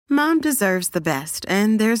Mom deserves the best,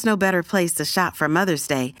 and there's no better place to shop for Mother's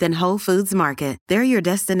Day than Whole Foods Market. They're your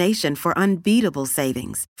destination for unbeatable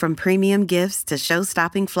savings, from premium gifts to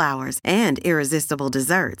show-stopping flowers and irresistible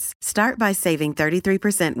desserts. Start by saving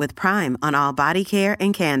 33% with Prime on all body care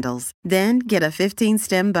and candles. Then get a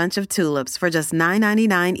 15-stem bunch of tulips for just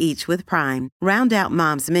 $9.99 each with Prime. Round out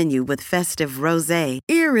Mom's menu with festive rosé,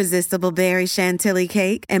 irresistible berry chantilly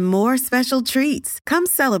cake, and more special treats. Come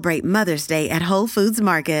celebrate Mother's Day at Whole Foods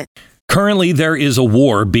Market. Currently, there is a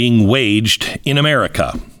war being waged in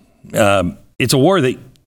America. It's a war that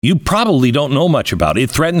you probably don't know much about. It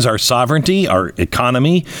threatens our sovereignty, our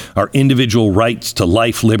economy, our individual rights to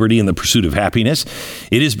life, liberty, and the pursuit of happiness.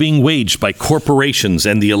 It is being waged by corporations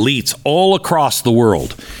and the elites all across the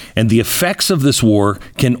world. And the effects of this war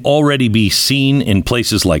can already be seen in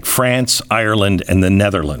places like France, Ireland, and the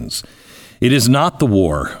Netherlands. It is not the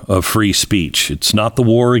war of free speech. It's not the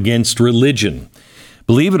war against religion.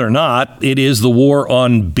 Believe it or not, it is the war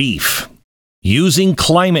on beef. Using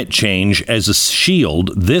climate change as a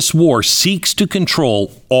shield, this war seeks to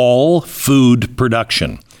control all food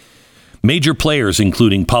production. Major players,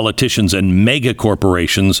 including politicians and mega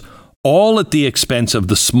corporations, all at the expense of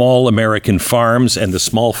the small American farms and the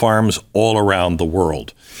small farms all around the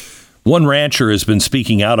world. One rancher has been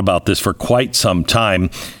speaking out about this for quite some time.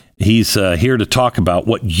 He's here to talk about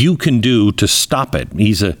what you can do to stop it.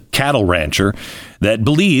 He's a cattle rancher that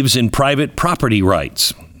believes in private property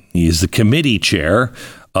rights. He is the committee chair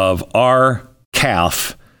of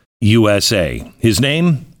RCAF USA. His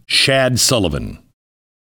name, Shad Sullivan.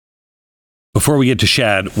 Before we get to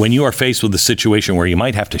Shad, when you are faced with a situation where you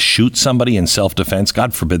might have to shoot somebody in self-defense,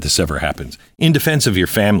 God forbid this ever happens, in defense of your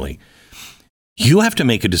family, you have to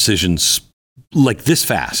make a decision like this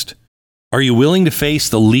fast. Are you willing to face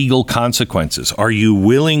the legal consequences? Are you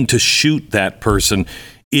willing to shoot that person?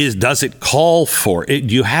 Does it call for it?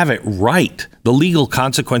 Do you have it right? The legal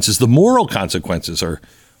consequences, the moral consequences are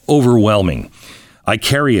overwhelming. I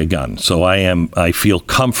carry a gun, so I feel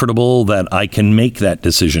comfortable that I can make that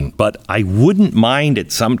decision. But I wouldn't mind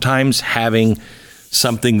it sometimes having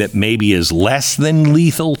something that maybe is less than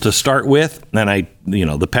lethal to start with. And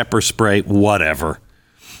the pepper spray, whatever.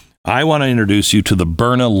 I want to introduce you to the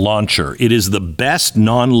Byrna Launcher. It is the best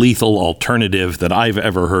non-lethal alternative that I've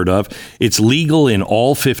ever heard of. It's legal in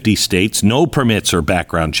all 50 states. No permits or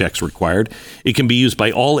background checks required. It can be used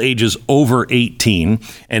by all ages over 18.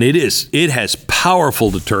 And it has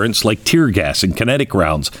powerful deterrents like tear gas and kinetic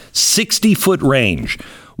rounds. 60-foot range.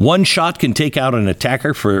 One shot can take out an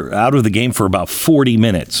attacker out of the game for about 40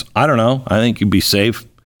 minutes. I don't know. I think you'd be safe.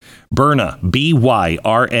 Byrna,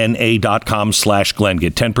 BYRNA.com/Glenn.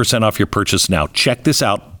 Get 10% off your purchase now. Check this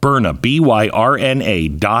out. Byrna,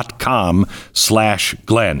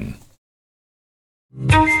 BYRNA.com/Glenn.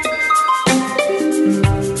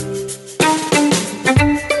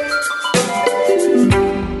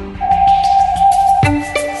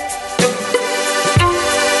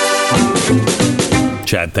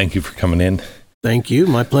 Chad, thank you for coming in. Thank you.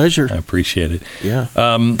 My pleasure. I appreciate it. Yeah.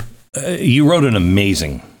 You wrote an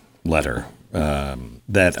amazing letter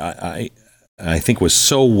that I think was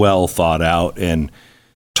so well thought out and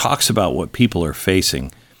talks about what people are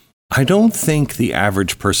facing. I don't think the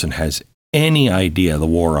average person has any idea the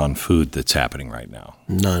war on food that's happening right now.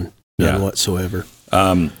 None whatsoever.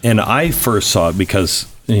 And I first saw it because,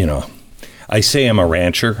 I say I'm a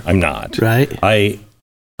rancher. I'm not. Right.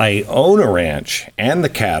 I own a ranch and the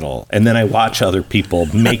cattle, and then I watch other people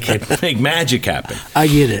make magic happen. I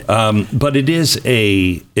get it. But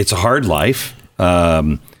it's a hard life,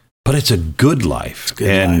 but it's a good life. It's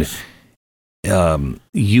a good life.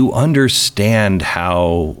 You understand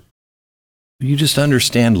you just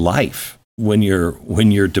understand life when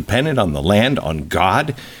you're dependent on the land, on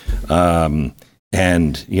God, and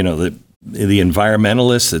the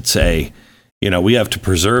environmentalists that say, we have to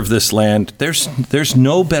preserve this land. There's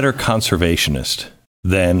no better conservationist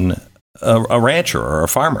than a rancher or a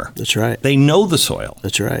farmer. That's right. They know the soil.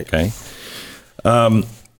 That's right. Okay.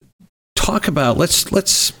 Talk about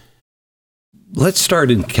let's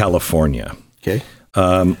start in California. Okay.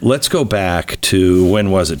 Let's go back to,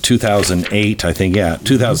 when was it? 2008, I think. Yeah,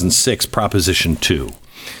 2006, Proposition 2.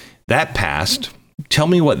 That passed. Tell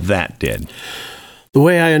me what that did. The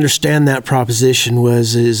way I understand that proposition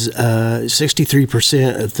is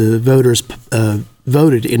 63% of the voters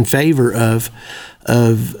voted in favor of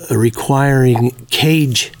requiring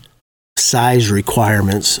cage size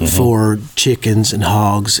requirements for chickens and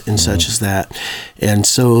hogs and such as that. And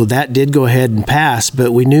so that did go ahead and pass,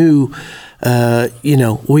 but we knew,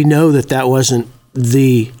 we know that wasn't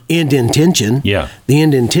the end intention. Yeah. The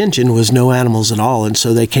end intention was no animals at all. And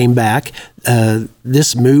so they came back.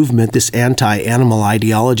 This movement, this anti-animal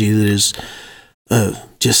ideology that is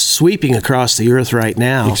just sweeping across the earth right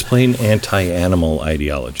now. Explain anti-animal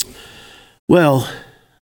ideology. Well,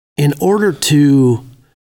 in order to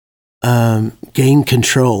gain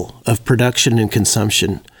control of production and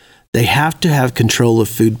consumption, they have to have control of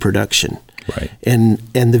food production. Right. And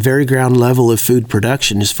the very ground level of food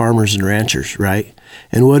production is farmers and ranchers, right?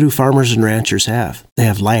 And what do farmers and ranchers have? They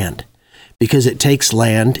have land, because it takes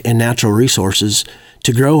land and natural resources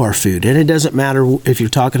to grow our food. And it doesn't matter if you're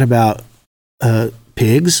talking about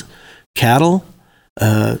pigs, cattle,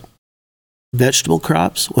 vegetable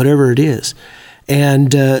crops, whatever it is.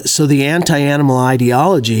 And so the anti-animal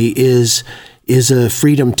ideology is a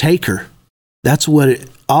freedom taker. That's what it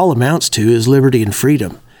all amounts to, is liberty and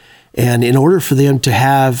freedom. And in order for them to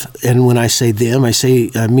have, and when I say them, I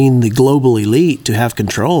mean the global elite, to have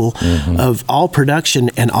control of all production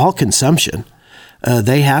and all consumption,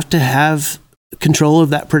 they have to have control of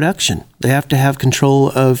that production. They have to have control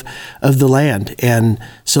of the land. And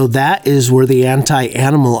so that is where the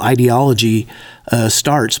anti-animal ideology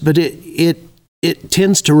starts. But it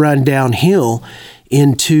tends to run downhill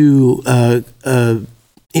into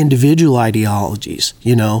individual ideologies.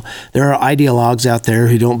 You know, there are ideologues out there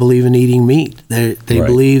who don't believe in eating meat. They Right.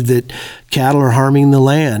 believe that cattle are harming the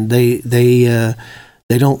land. They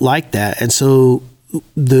don't like that. And so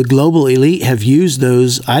the global elite have used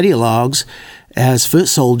those ideologues as foot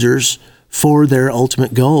soldiers for their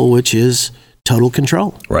ultimate goal, which is total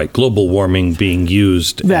control. Right. Global warming being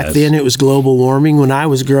used. Back then, it was global warming. When I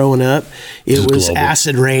was growing up, it was global.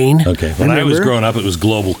 acid rain. Okay. When I was growing up, it was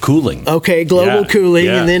global cooling. Okay, global cooling,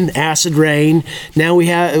 yeah. and then acid rain. Now we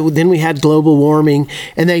had global warming,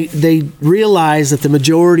 and they realized that the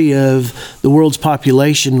majority of the world's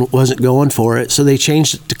population wasn't going for it, so they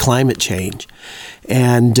changed it to climate change.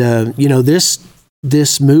 And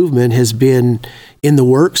this movement has been in the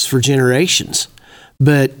works for generations,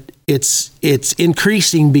 but it's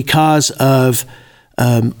increasing because of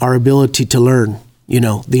our ability to learn.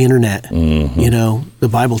 The internet. The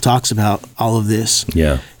Bible talks about all of this.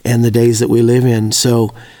 Yeah. And the days that we live in.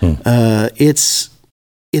 So it's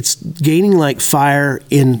gaining like fire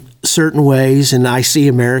in certain ways, and I see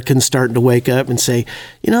Americans starting to wake up and say,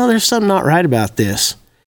 there's something not right about this.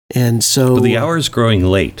 And so But the hour is growing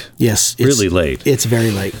late. Yes. Really late. It's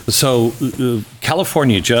very late. So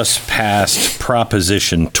California just passed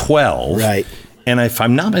Proposition 12. Right. And if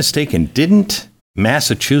I'm not mistaken, didn't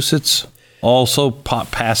Massachusetts also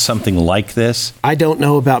pass something like this? I don't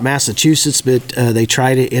know about Massachusetts, but they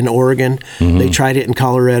tried it in Oregon. They tried it in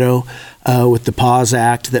Colorado with the Pause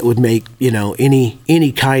Act that would make,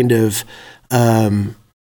 any kind of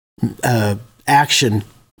action.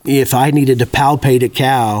 If I needed to palpate a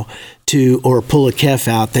cow or pull a calf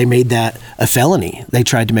out, they made that a felony. They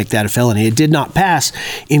tried to make that a felony. It did not pass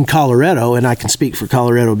in Colorado, and I can speak for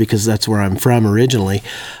Colorado because that's where I'm from originally,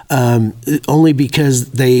 only because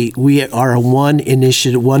we are a one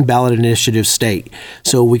ballot initiative state.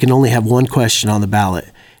 So we can only have one question on the ballot,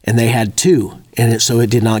 and they had two. And so it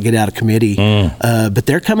did not get out of committee. But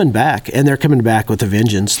they're coming back, and they're coming back with a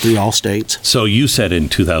vengeance through all states. So you said in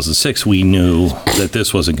 2006 we knew that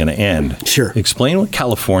this wasn't going to end. Sure. Explain what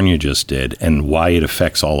California just did and why it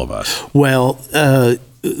affects all of us. Well,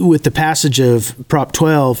 with the passage of Prop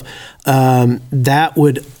 12, that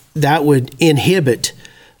would inhibit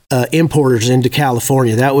importers into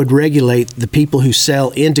California. That would regulate the people who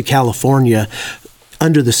sell into California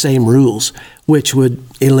under the same rules, which would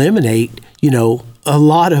eliminate a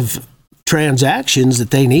lot of transactions that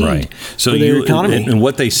they need for their economy. And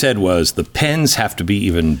what they said was the pens have to be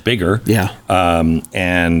even bigger. Yeah.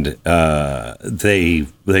 And they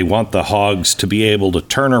want the hogs to be able to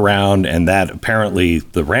turn around, and that apparently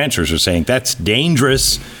the ranchers are saying that's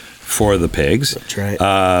dangerous for the pigs. That's right.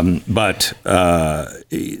 But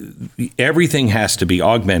everything has to be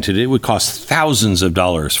augmented. It would cost thousands of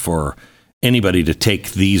dollars for anybody to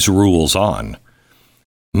take these rules on.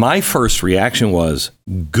 My first reaction was,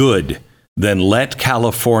 good, then let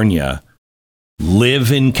California live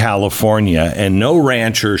in California, and no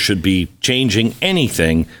rancher should be changing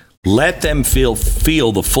anything. Let them feel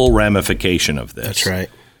the full ramification of this. That's right.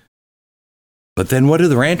 But then what do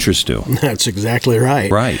the ranchers do? That's exactly right.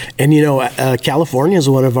 Right. And, California is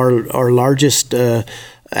one of our largest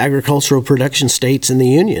agricultural production states in the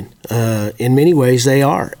union. In many ways, they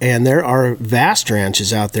are. And there are vast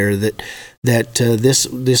ranches out there that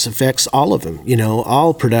this affects all of them,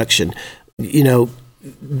 all production.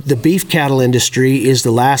 The beef cattle industry is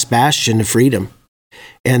the last bastion of freedom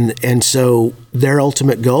And so their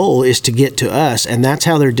ultimate goal is to get to us, and that's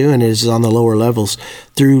how they're doing it, is on the lower levels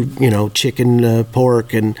through chicken,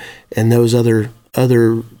 pork, and those other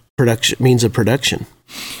means of production.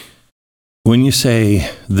 When you say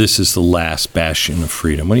this is the last bastion of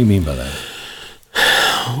freedom, what do you mean by that?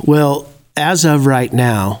 Well, as of right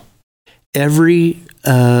now, every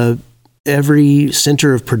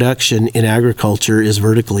center of production in agriculture is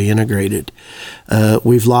vertically integrated.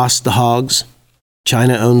 We've lost the hogs.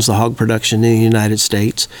 China owns the hog production in the United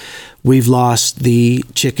States. We've lost the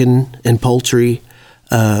chicken and poultry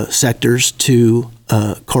sectors to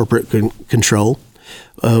corporate control.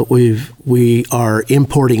 We are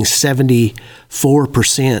importing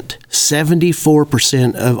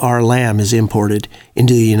 74% of our lamb is imported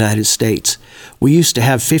into the United States. We used to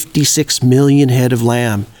have 56 million head of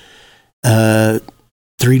lamb 3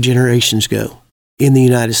 generations ago in the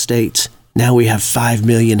United States. Now we have 5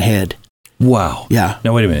 million head. Wow. Yeah.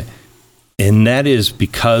 Now, wait a minute. And that is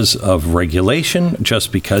because of regulation,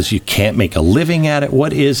 just because you can't make a living at it?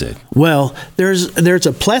 What is it? Well, there's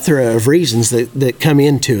a plethora of reasons that come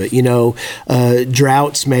into it.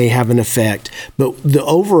 Droughts may have an effect, but the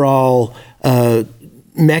overall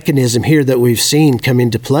mechanism here that we've seen come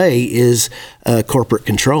into play is corporate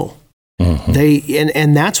control. Mm-hmm.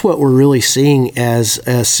 And that's what we're really seeing as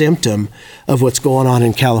a symptom of what's going on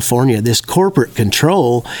in California. This corporate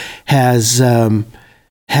control has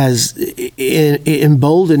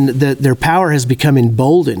emboldened, their power has become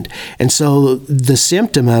emboldened. And so the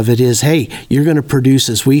symptom of it is, hey, you're going to produce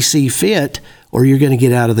as we see fit, or you're going to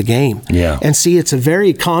get out of the game. Yeah. And see, it's a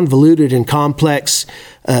very convoluted and complex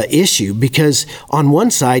issue, because on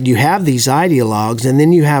one side you have these ideologues, and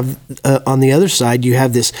then you have on the other side you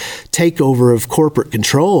have this takeover of corporate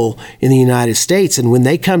control in the United States, and when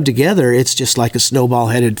they come together, it's just like a snowball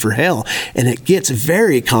headed for hell, and it gets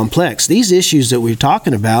very complex. These issues that we're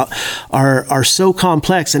talking about are so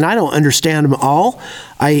complex, and I don't understand them all.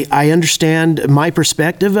 I understand my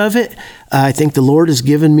perspective of it. I think the Lord has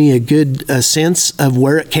given me a good sense of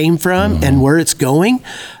where it came from and where it's going.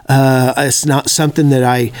 It's not something that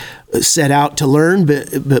I set out to learn,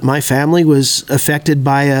 but my family was affected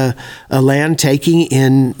by a land taking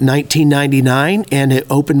in 1999, and it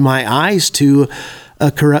opened my eyes to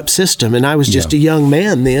a corrupt system. And I was just a young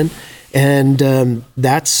man then, and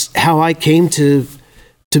that's how I came to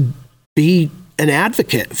be an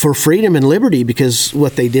advocate for freedom and liberty, because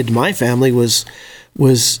what they did to my family was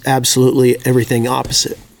absolutely everything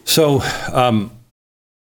opposite. So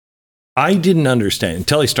I didn't understand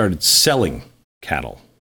until I started selling cattle.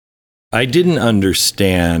 I didn't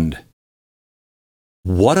understand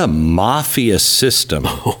what a mafia system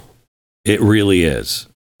it really is.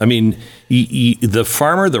 I mean, the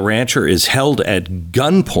farmer, the rancher, is held at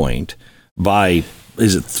gunpoint by,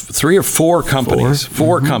 is it 3 or 4 companies?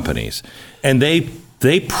 Four companies. And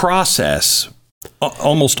they process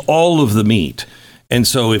almost all of the meat. And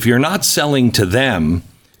so if you're not selling to them,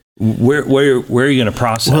 where are you going to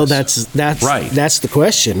process? Well, that's right. That's the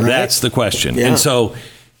question, right? That's the question. Yeah. And so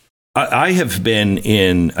I have been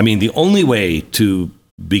the only way to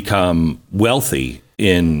become wealthy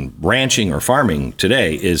in ranching or farming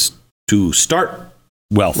today is to start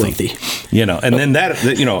wealthy. And then that,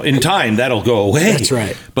 in time that'll go away. That's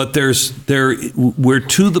right. But we're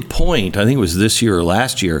to the point, I think it was this year or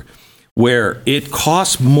last year, where it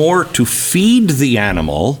costs more to feed the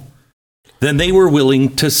animal than they were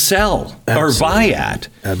willing to sell or buy at.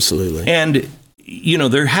 Absolutely. And,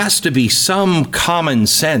 there has to be some common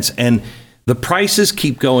sense. And the prices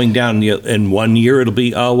keep going down. In 1 year, it'll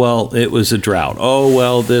be, oh, well, it was a drought. Oh,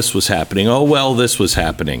 well, this was happening. Oh, well, this was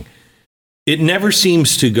happening. It never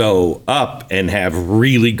seems to go up and have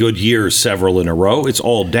really good years, several in a row. It's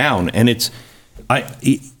all down. And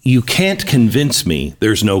you can't convince me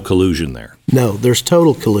there's no collusion there. No, there's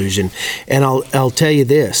total collusion. And I'll tell you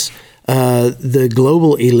this. The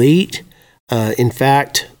global elite, in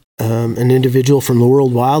fact, an individual from the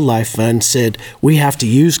World Wildlife Fund said, we have to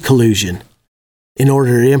use collusion in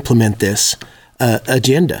order to implement this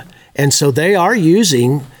agenda. And so they are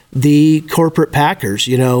using the corporate packers,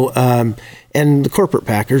 and the corporate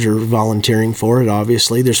packers are volunteering for it,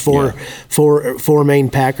 obviously. There's four main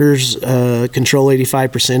packers control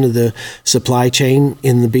 85% of the supply chain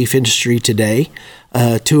in the beef industry today.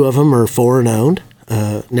 2 of them are foreign owned.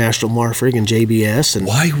 National Marfrig and JBS. And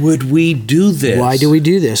why would we do this? Why do we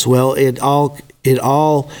do this? Well, it all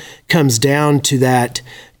comes down to that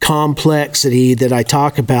complexity that I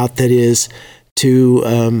talk about, that is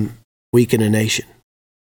to weaken a nation.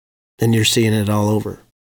 And you're seeing it all over.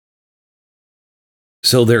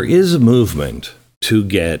 So there is a movement to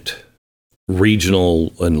get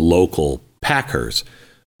regional and local packers.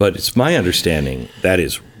 But it's my understanding that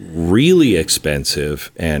is really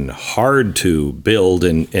expensive and hard to build,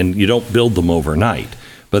 and you don't build them overnight.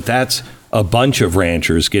 But that's a bunch of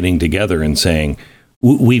ranchers getting together and saying,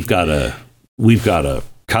 we've got to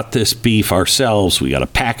cut this beef ourselves. We got to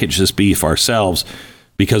package this beef ourselves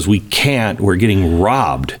because we're getting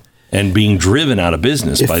robbed and being driven out of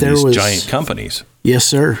business by these giant companies. Yes,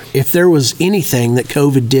 sir. If there was anything that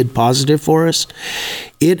COVID did positive for us,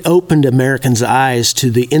 it opened Americans' eyes to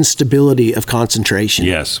the instability of concentration.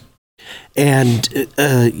 Yes. And,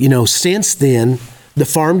 since then, the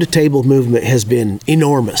farm-to-table movement has been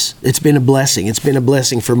enormous. It's been a blessing. It's been a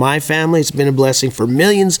blessing for my family. It's been a blessing for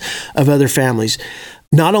millions of other families.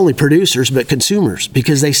 Not only producers, but consumers,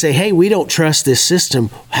 because they say, hey, we don't trust this system.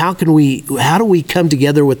 How do we come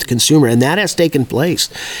together with the consumer? And that has taken place.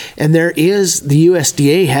 And the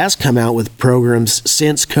USDA has come out with programs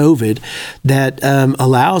since COVID that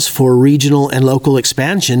allows for regional and local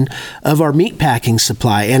expansion of our meat packing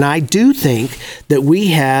supply. And I do think that we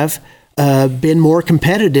have been more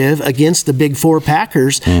competitive against the big four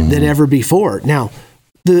packers than ever before. Now,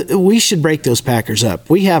 we should break those packers up.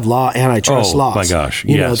 We have antitrust laws. Oh, my gosh,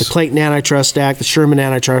 the Clayton Antitrust Act, the Sherman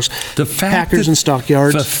Antitrust, packers and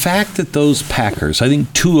stockyards. The fact that those packers, I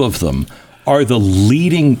think two of them, are the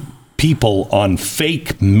leading people on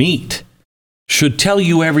fake meat should tell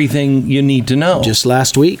you everything you need to know. Just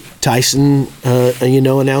last week, Tyson,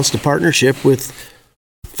 announced a partnership with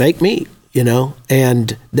fake meat,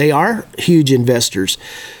 and they are huge investors.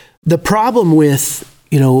 The problem with,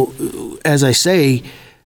 as I say,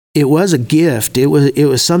 it was a gift. It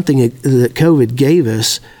was something that COVID gave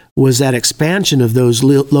us, was that expansion of those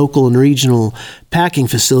local and regional packing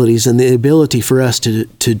facilities and the ability for us to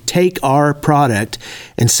take our product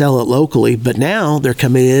and sell it locally. But now they're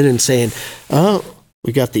coming in and saying, oh,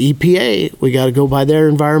 we got the EPA. We got to go by their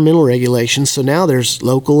environmental regulations. So now there's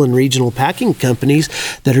local and regional packing companies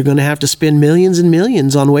that are going to have to spend millions and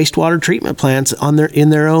millions on wastewater treatment plants in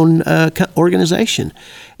their own organization.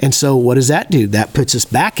 And so what does that do? That puts us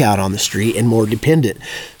back out on the street and more dependent.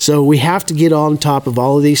 So we have to get on top of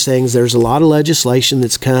all of these things. There's a lot of legislation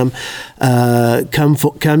that's coming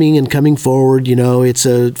forward.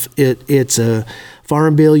 It's a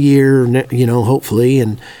farm bill year, hopefully,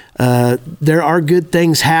 and there are good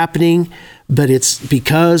things happening, but it's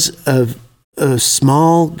because of a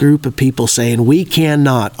small group of people saying we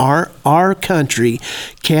cannot, our country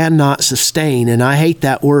cannot sustain, and I hate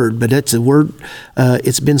that word, but it's a word,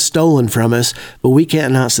 it's been stolen from us, but we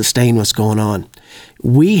cannot sustain what's going on.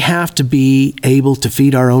 We have to be able to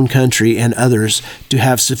feed our own country and others to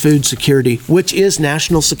have food security, which is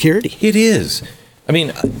national security. It is. I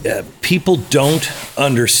mean, people don't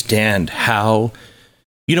understand how,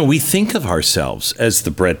 we think of ourselves as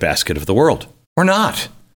the breadbasket of the world. We're not.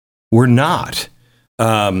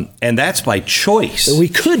 And that's by choice. We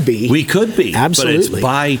could be. Absolutely. But it's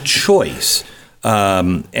by choice.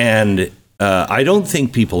 And I don't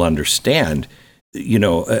think people understand.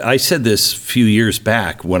 I said this a few years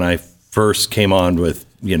back when I first came on with,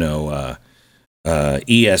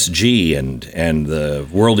 ESG and the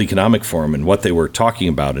World Economic Forum and what they were talking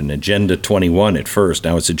about in Agenda 21 at first.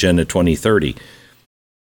 Now it's Agenda 2030.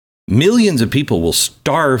 Millions of people will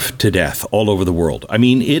starve to death all over the world. I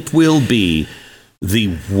mean, it will be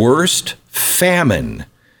the worst famine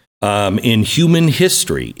in human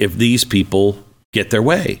history if these people get their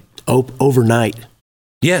way. Overnight.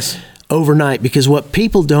 Yes. Overnight, because what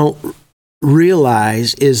people don't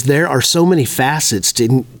realize is there are so many facets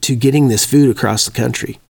to getting this food across the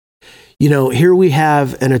country. Here we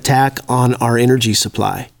have an attack on our energy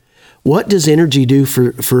supply. What does energy do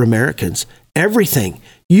for Americans? Everything.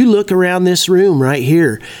 You look around this room right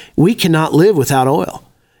here, we cannot live without oil.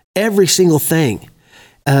 Every single thing.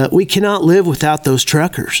 We cannot live without those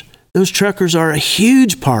truckers. Those truckers are a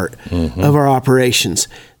huge part of our operations.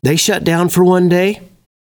 They shut down for one day.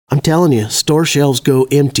 I'm telling you, store shelves go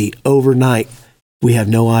empty overnight. We have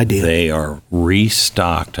no idea. They are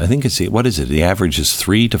restocked. I think the average is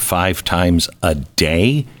 3 to 5 times a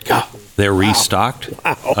day. They're restocked.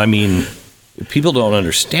 Wow. I mean, people don't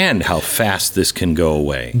understand how fast this can go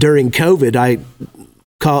away. During COVID, I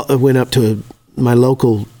went up to my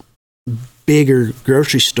local bigger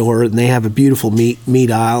grocery store, and they have a beautiful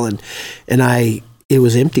meat aisle, and it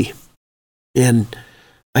was empty. And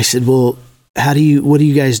I said, well, what do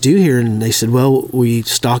you guys do here? And they said, well, we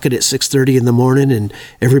stock it at 6:30 in the morning, and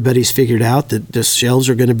everybody's figured out that the shelves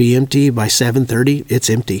are going to be empty by 7:30. It's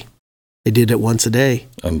empty. They did it once a day.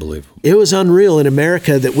 Unbelievable. It was unreal in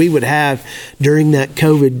America that we would have, during that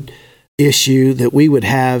COVID issue, that we would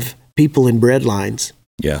have people in bread lines.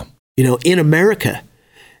 Yeah. In America.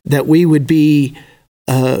 that we would be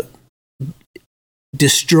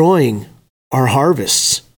destroying our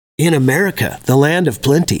harvests in America, the land of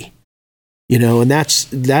plenty. And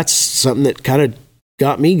that's something that kind of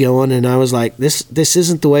got me going. And I was like, this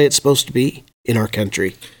isn't the way it's supposed to be in our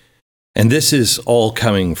country. And this is all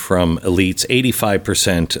coming from elites.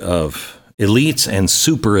 85% of elites and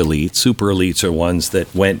super elites. Super elites are ones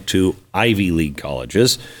that went to Ivy League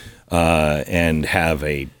colleges and have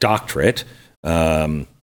a doctorate.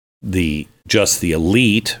 The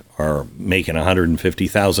elite are making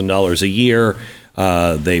 $150,000 a year.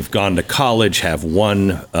 They've gone to college, have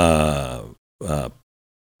one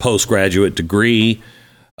postgraduate degree,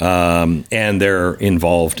 and they're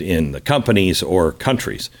involved in the companies or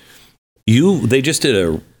countries. They just did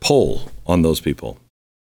a poll on those people.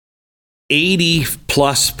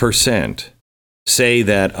 80+% say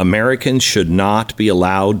that Americans should not be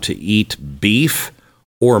allowed to eat beef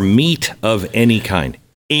or meat of any kind.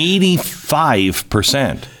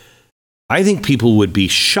 85%. I think people would be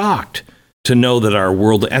shocked to know that our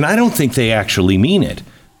world, and I don't think they actually mean it.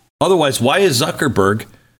 Otherwise, why is Zuckerberg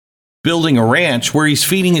building a ranch where he's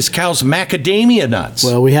feeding his cows macadamia nuts?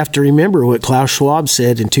 Well, we have to remember what Klaus Schwab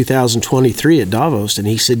said in 2023 at Davos, and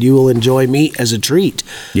he said, you will enjoy meat as a treat.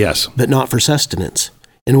 Yes. But not for sustenance.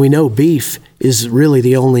 And we know beef is really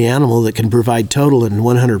the only animal that can provide total and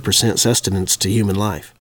 100% sustenance to human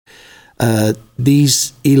life.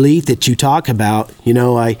 These elite that you talk about,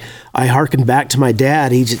 I hearken back to my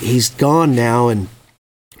dad. He's gone now,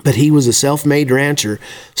 but he was a self-made rancher,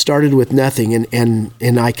 started with nothing.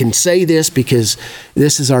 And I can say this because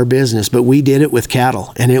this is our business, but we did it with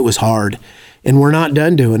cattle, and it was hard. And we're not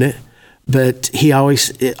done doing it. But he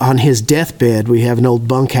always, on his deathbed, we have an old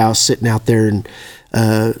bunkhouse sitting out there, and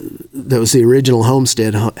that was the original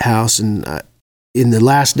homestead house. And in the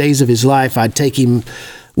last days of his life, I'd take him,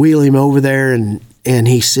 wheel him over there, and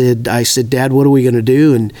I said, Dad, what are we going to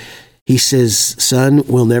do? And he says, son,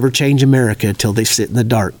 we'll never change America till they sit in the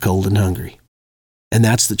dark, cold and hungry. And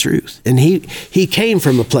that's the truth. And he came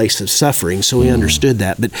from a place of suffering, so he understood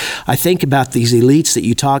that. But I think about these elites that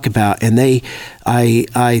you talk about, and I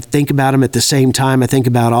think about them at the same time. I think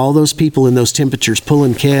about all those people in those temperatures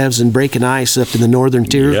pulling calves and breaking ice up in the northern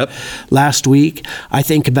tier last week. I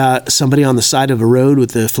think about somebody on the side of a road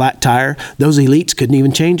with a flat tire. Those elites couldn't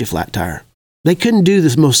even change a flat tire. They couldn't do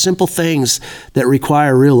the most simple things that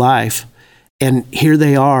require real life. And here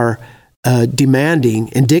they are,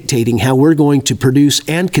 demanding and dictating how we're going to produce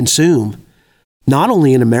and consume, not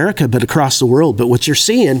only in America, but across the world. But what you're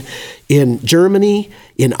seeing in Germany,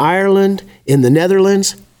 in Ireland, in the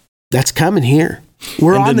Netherlands, that's coming here.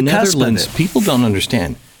 We're on the cusp of it. People don't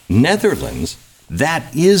understand. Netherlands,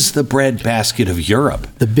 that is the breadbasket of Europe.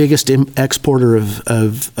 The biggest exporter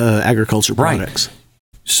of agriculture products. Right.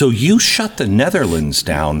 So you shut the Netherlands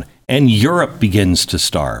down and Europe begins to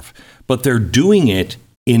starve. But they're doing it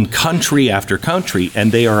in country after country,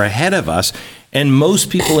 and they are ahead of us. And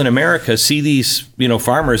most people in America see these,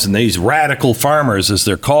 farmers, and these radical farmers, as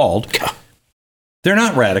they're called. They're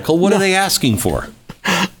not radical. What are they asking for?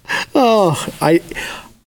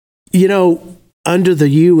 Under the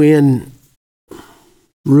UN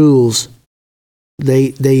rules,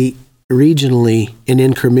 they regionally and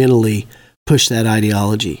incrementally push that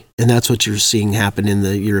ideology. And that's what you're seeing happen in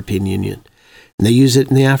the European Union. And they use it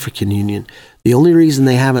in the African Union. The only reason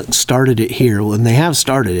they haven't started it here, and they have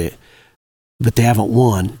started it, but they haven't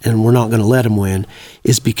won, and we're not going to let them win,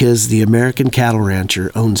 is because the American cattle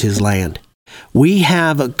rancher owns his land. We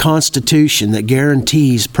have a constitution that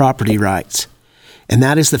guarantees property rights, and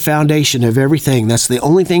that is the foundation of everything. That's the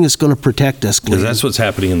only thing that's going to protect us. Because that's what's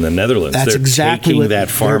happening in the Netherlands. That's exactly taking that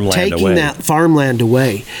farmland away. They're taking that farmland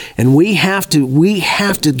away, and we have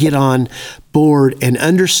to get on board and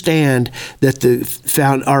understand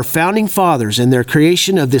that our founding fathers and their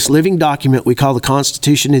creation of this living document we call the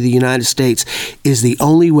Constitution of the United States is the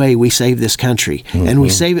only way we save this country. And we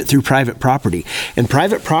save it through private property. And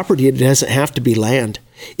private property, it doesn't have to be land.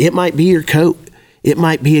 It might be your coat. It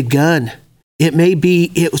might be a gun.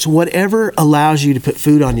 It's whatever allows you to put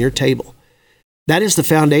food on your table. That is the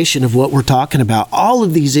foundation of what we're talking about. All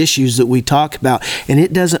of these issues that we talk about, and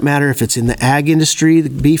it doesn't matter if it's in the ag industry, the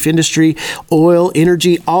beef industry, oil,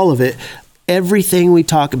 energy, all of it. Everything we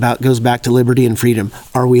talk about goes back to liberty and freedom.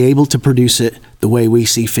 Are we able to produce it the way we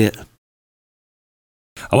see fit?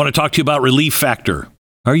 I want to talk to you about Relief Factor.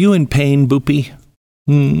 Are you in pain, Boopy?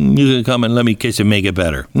 You can come and let me kiss and make it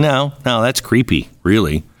better. No, that's creepy,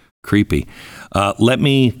 really. Creepy. Let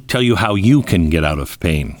me tell you how you can get out of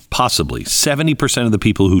pain. Possibly. 70% of the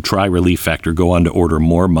people who try Relief Factor go on to order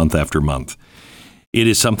more month after month. It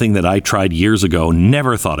is something that I tried years ago,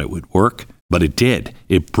 never thought it would work. but it did.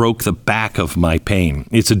 It broke the back of my pain.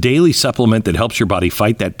 It's a daily supplement that helps your body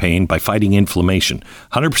fight that pain by fighting inflammation.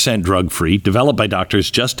 100% drug-free, developed by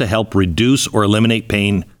doctors just to help reduce or eliminate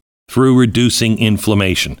pain through reducing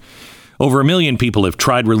inflammation. Over 1 million people have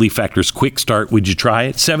tried Relief Factor's Quick Start. Would you try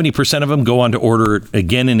it? 70% of them go on to order it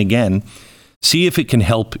again and again. See if it can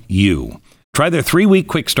help you. Try their 3-week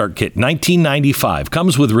Quick Start Kit, $19.95.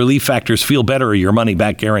 Comes with Relief Factor's Feel Better or Your Money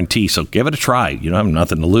Back guarantee, so give it a try. You don't have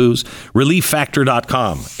nothing to lose.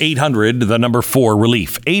 ReliefFactor.com.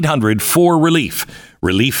 800-4-RELIEF. 800-4-RELIEF.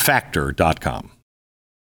 ReliefFactor.com.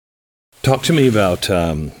 Talk to me about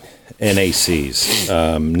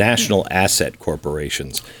NACs, National Asset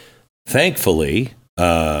Corporations. Thankfully,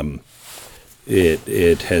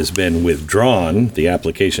 it has been withdrawn. The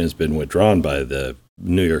application has been withdrawn by the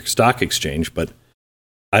New York Stock Exchange, but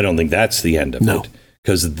I don't think that's the end of it,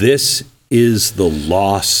 because this is the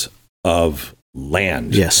loss of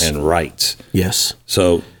land and rights. Yes.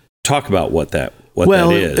 So talk about what that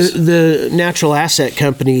is. The natural asset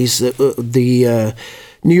companies, the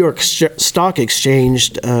New York Stock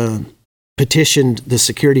Exchange petitioned the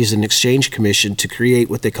Securities and Exchange Commission to create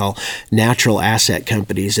what they call natural asset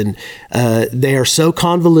companies. And they are so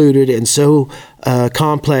convoluted and so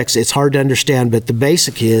complex, it's hard to understand. But the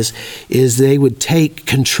basic is they would take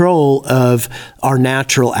control of our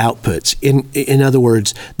natural outputs. In other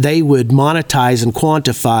words, they would monetize and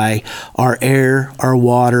quantify our air, our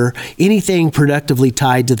water, anything productively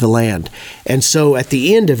tied to the land. And so at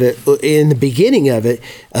the end of it, in the beginning of it,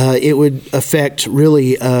 it would affect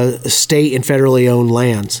really state and federally owned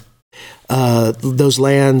lands. Those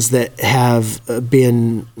lands that have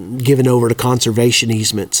been given over to conservation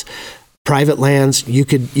easements. Private lands, you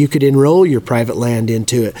could enroll your private land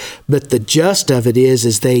into it, but the gist of it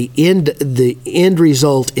is the end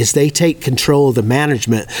result is they take control of the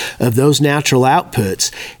management of those natural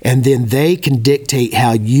outputs, and then they can dictate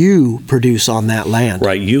how you produce on that land.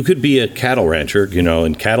 Right. You could be a cattle rancher,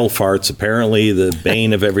 and cattle farts apparently the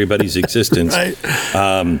bane of everybody's existence. Right.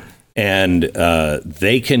 And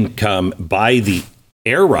they can come buy the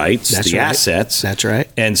air rights, assets. That's right.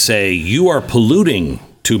 And say, you are polluting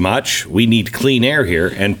too much. We need clean air here,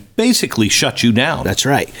 and basically shut you down. That's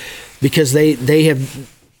right. Because they have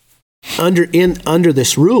under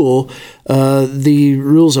this rule, the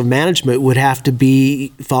rules of management would have to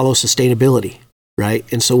follow sustainability. Right.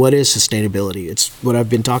 And so what is sustainability? It's what I've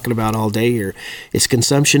been talking about all day here. It's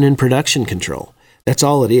consumption and production control. That's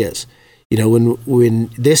all it is.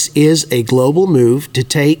 When this is a global move to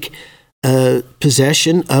take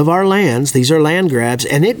possession of our lands, these are land grabs,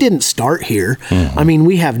 and it didn't start here. Mm-hmm. I mean,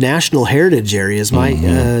 we have national heritage areas.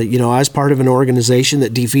 I was part of an organization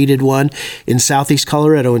that defeated one in southeast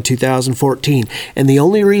Colorado in 2014, and the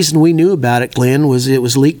only reason we knew about it, Glenn, was it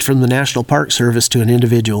was leaked from the National Park Service to an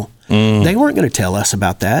individual. They weren't going to tell us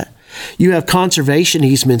about that. You have conservation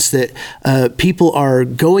easements that people are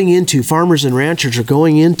going into, farmers and ranchers are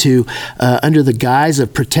going into under the guise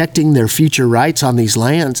of protecting their future rights on these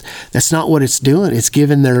lands. That's not what it's doing. It's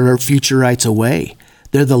giving their future rights away.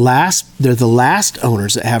 They're the last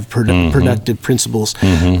owners that have productive principles,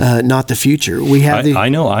 not the future. I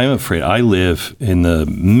know. I'm afraid. I live in the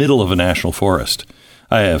middle of a national forest.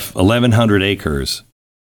 I have 1,100 acres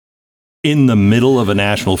in the middle of a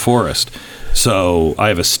national forest. So I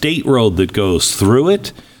have a state road that goes through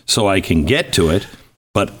it so I can get to it,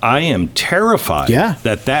 but I am terrified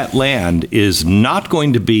that land is not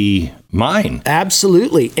going to be mine.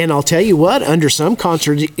 Absolutely. And I'll tell you what, under some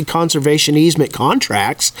conservation easement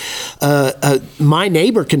contracts, my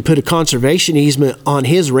neighbor can put a conservation easement on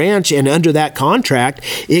his ranch, and under that contract,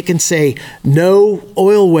 it can say no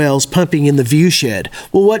oil wells pumping in the view shed.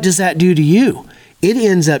 Well, what does that do to you? It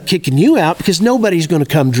ends up kicking you out because nobody's going to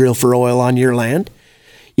come drill for oil on your land.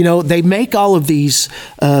 They make all of these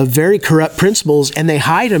very corrupt principles, and they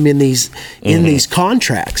hide them in these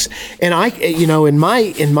contracts. And in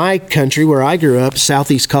my country where I grew up,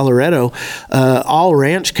 southeast Colorado, all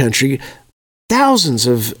ranch country, thousands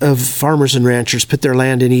of farmers and ranchers put their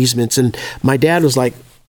land in easements. And my dad was like,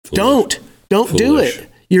 "Don't do it.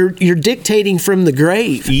 You're dictating from the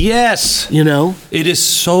grave." Yes, it is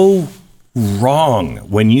so wrong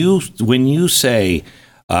when you say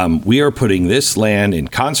we are putting this land in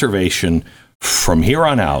conservation from here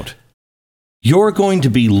on out. You're going to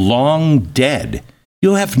be long dead.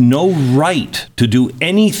 You have no right to do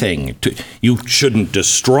anything. You shouldn't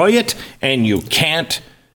destroy it, and you can't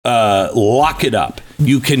lock it up.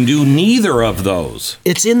 You can do neither of those.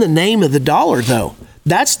 It's in the name of the dollar, though.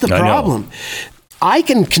 That's the problem. I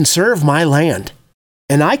can conserve my land,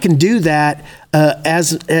 And I can do that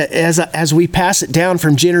as we pass it down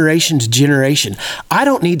from generation to generation. I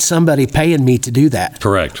don't need somebody paying me to do that.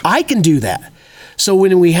 Correct. I can do that. So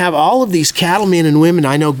when we have all of these cattlemen and women,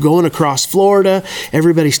 I know going across Florida,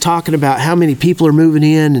 everybody's talking about how many people are moving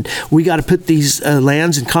in, and we got to put these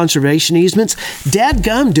lands in conservation easements.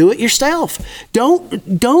 Dadgum, do it yourself. Don't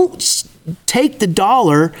take the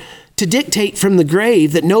dollar to dictate from the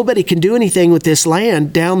grave that nobody can do anything with this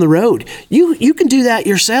land down the road. You can do that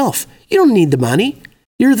yourself. You don't need the money.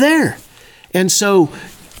 You're there. And so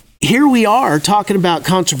here we are talking about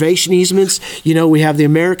conservation easements. You know, we have the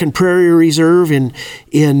American Prairie Reserve in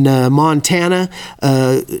Montana,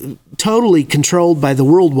 totally controlled by the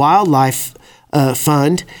World Wildlife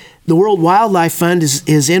Fund. The World Wildlife Fund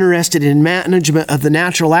is interested in management of the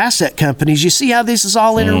natural asset companies. You see how this is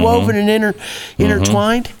all interwoven and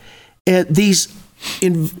intertwined? These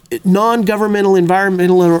non-governmental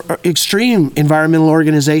environmental or extreme environmental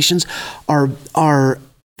organizations are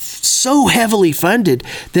so heavily funded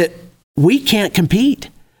that we can't compete.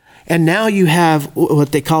 And now you have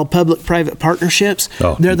what they call public-private partnerships.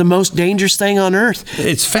 Oh. They're the most dangerous thing on earth.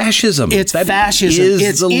 It's fascism. It's fascism.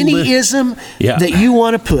 It's any ism that you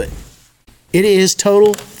want to put. It is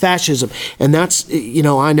total fascism. And that's,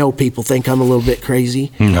 I know people think I'm a little bit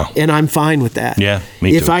crazy. No. And I'm fine with that. Yeah,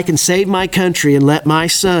 me too. If I can save my country and let my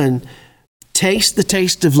son taste the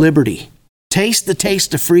taste of liberty, taste the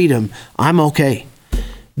taste of freedom, I'm okay.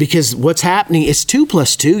 Because what's happening, it's 2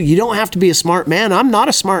 + 2. You don't have to be a smart man. I'm not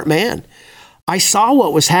a smart man. I saw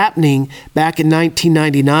what was happening back in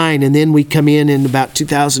 1999, and then we come in about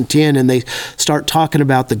 2010, and they start talking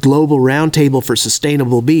about the Global Roundtable for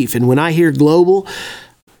Sustainable Beef. And when I hear global,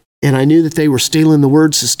 and I knew that they were stealing the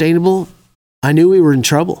word sustainable, I knew we were in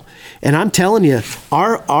trouble. And I'm telling you,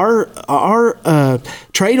 our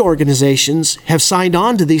trade organizations have signed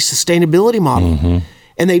on to the sustainability model. Mm-hmm.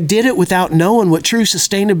 And they did it without knowing what true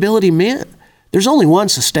sustainability meant. There's only one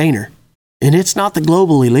sustainer, and it's not the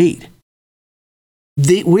global elite.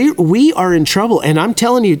 We are in trouble, and I'm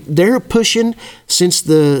telling you, they're pushing since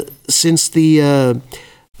the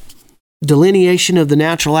delineation of the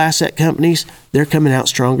natural asset companies. They're coming out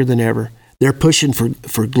stronger than ever. They're pushing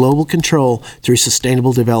for global control through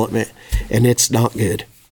sustainable development, and it's not good.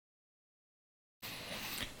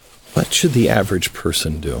 What should the average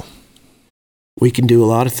person do? We can do a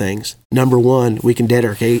lot of things. Number one, we can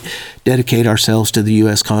dedicate ourselves to the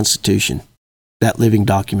U.S. Constitution, that living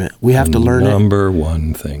document. We have to learn it. Number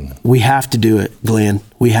one thing. We have to do it, Glenn.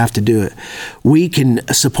 We have to do it. We can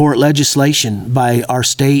support legislation by our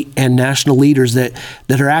state and national leaders that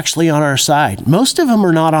are actually on our side. Most of them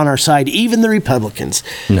are not on our side, even the Republicans.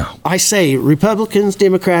 No. I say Republicans,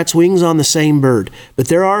 Democrats, wings on the same bird. But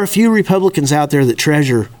there are a few Republicans out there that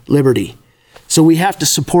treasure liberty. So we have to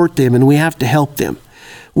support them, and we have to help them.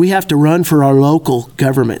 We have to run for our local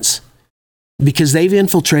governments because they've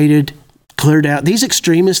infiltrated, cleared out. These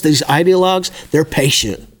extremists, these ideologues, they're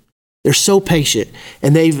patient. They're so patient,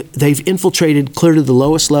 and they've infiltrated clear to the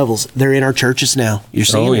lowest levels. They're in our churches now. You're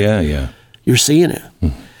seeing it. Oh, yeah. You're seeing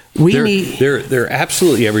it. They're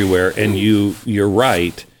absolutely everywhere, and you're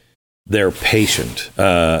right. They're patient.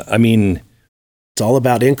 It's all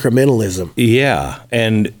about incrementalism. Yeah,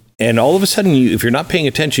 and all of a sudden, if you're not paying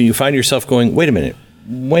attention, you find yourself going, wait a minute,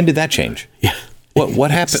 when did that change? Yeah.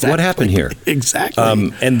 What happened? Exactly. What happened here?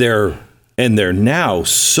 Exactly. And they're now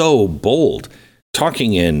so bold,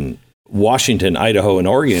 talking in Washington, Idaho, and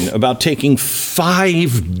Oregon about taking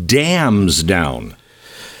 5 dams down.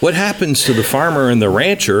 What happens to the farmer and the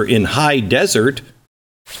rancher in high desert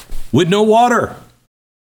with no water?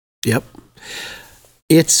 Yep.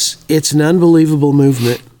 It's an unbelievable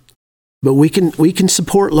movement. But we can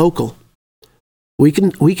support local. We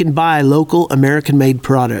can buy local American-made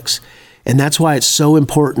products, and that's why it's so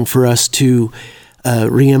important for us to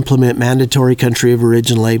re-implement mandatory country of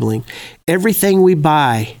origin labeling. Everything we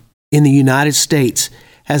buy in the United States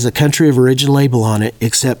has a country of origin label on it,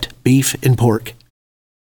 except beef and pork.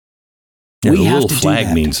 Yeah, the little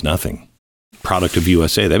flag means nothing. Product of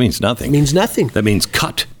USA, that means nothing. It means nothing. That means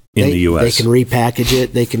cut in the U.S. They can repackage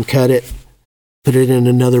it. They can cut it, put it in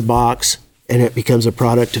another box, and it becomes a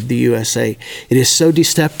product of the USA. It is so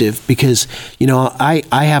deceptive because, I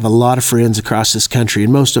have a lot of friends across this country,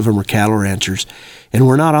 and most of them are cattle ranchers, and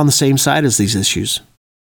we're not on the same side as these issues.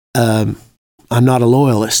 I'm not a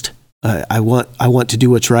loyalist. I want to do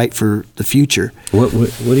what's right for the future. What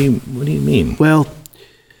do you mean? Well,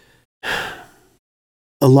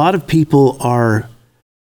 a lot of people are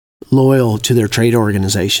loyal to their trade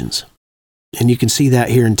organizations, and you can see that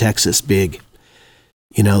here in Texas big.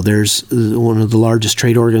 There's one of the largest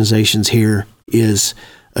trade organizations here is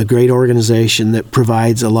a great organization that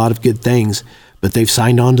provides a lot of good things, but they've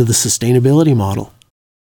signed on to the sustainability model.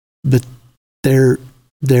 But their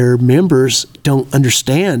members don't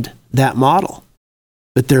understand that model,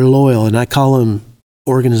 but they're loyal, and I call them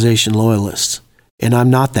organization loyalists. And I'm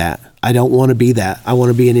not that. I don't want to be that. I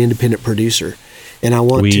want to be an independent producer. And I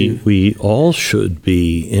want we all should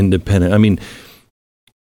be independent. I mean,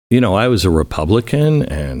 I was a Republican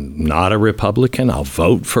and not a Republican. I'll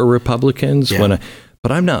vote for Republicans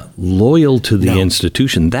but I'm not loyal to the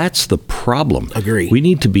institution. That's the problem. Agree. We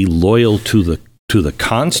need to be loyal to the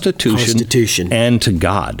Constitution and to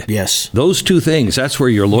God. Yes. Those two things, that's where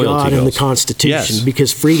your loyalty God goes. and the Constitution, yes.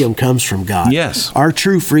 Because freedom comes from God. Yes. Our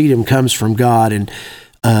true freedom comes from God. And,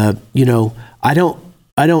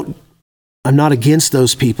 I'm not against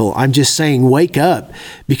those people. I'm just saying, wake up,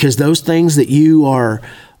 because those things that you are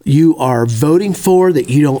voting for that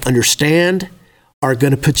you don't understand are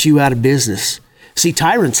going to put you out of business. See,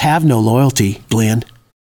 tyrants have no loyalty, Glenn.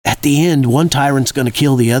 At the end, one tyrant's going to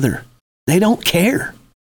kill the other. They don't care.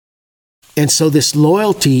 And so this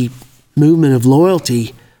movement of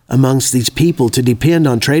loyalty amongst these people to depend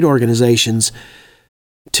on trade organizations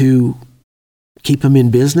to keep them in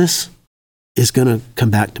business is going to come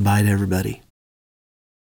back to bite everybody.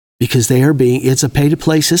 Because it's a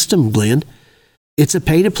pay-to-play system, Glenn. It's a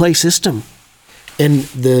pay-to-play system. And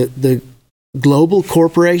the global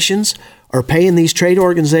corporations are paying these trade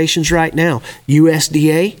organizations right now.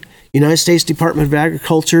 USDA, United States Department of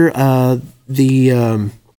Agriculture, I'm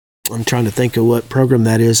trying to think of what program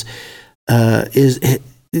that is. I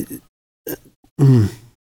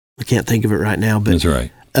can't think of it right now. But that's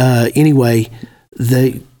right. Anyway,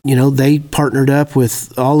 they partnered up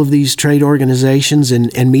with all of these trade organizations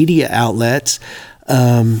and media outlets.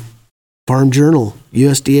 Farm Journal,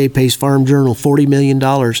 USDA pays Farm Journal $40 million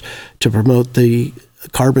to promote the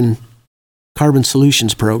carbon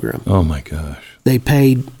solutions program. Oh my gosh. They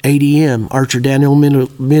paid ADM, Archer Daniel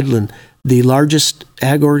Midland, the largest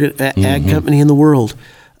ag company in the world,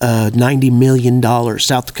 $90 million.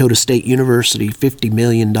 South Dakota State University, $50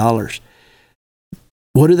 million.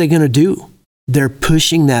 What are they going to do? They're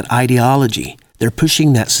pushing that ideology. They're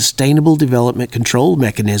pushing that sustainable development control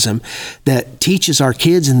mechanism that teaches our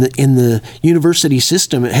kids in the university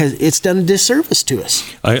system. It's done a disservice to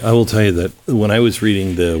us. I will tell you that when I was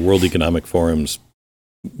reading the World Economic Forum's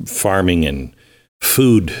farming and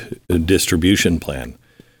food distribution plan,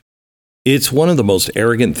 it's one of the most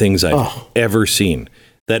arrogant things I've ever seen.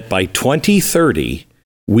 That by 2030,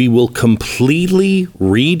 we will completely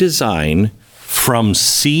redesign from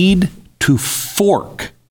seed to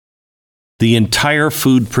fork the entire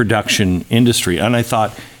food production industry. And I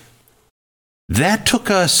thought, that took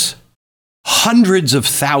us hundreds of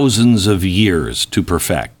thousands of years to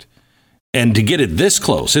perfect. And to get it this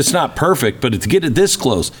close, it's not perfect, but to get it this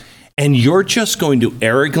close, and you're just going to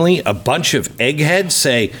arrogantly, a bunch of eggheads,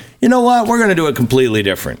 say, you know what, we're going to do it completely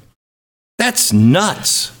different. That's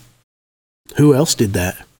nuts. Who else did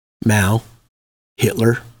that? Mao,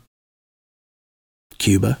 Hitler,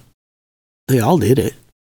 Cuba. They all did it.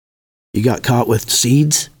 You got caught with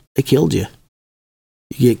seeds, they killed you.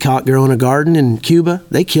 You get caught growing a garden in Cuba,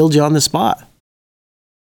 they killed you on the spot.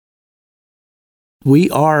 We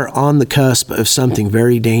are on the cusp of something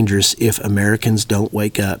very dangerous if Americans don't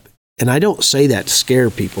wake up. And I don't say that to scare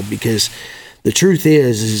people, because the truth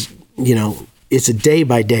is, it's a day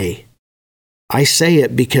by day. I say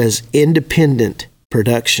it because independent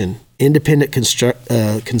production, independent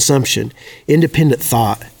consumption, independent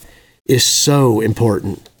thought is so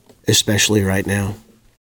important, especially right now.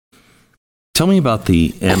 Tell me about the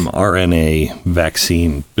mRNA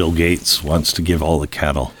vaccine Bill Gates wants to give all the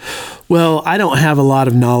cattle. Well, I don't have a lot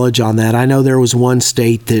of knowledge on that. I know there was one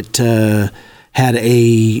state that had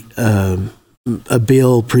a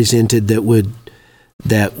bill presented that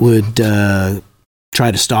would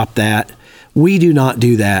try to stop that. We do not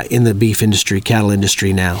do that in the beef industry, cattle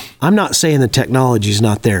industry now. I'm not saying the technology is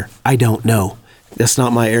not there. I don't know. That's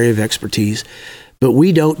not my area of expertise. But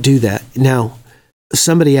we don't do that. Now,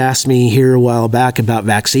 somebody asked me here a while back about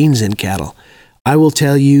vaccines in cattle. I will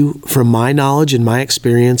tell you from my knowledge and my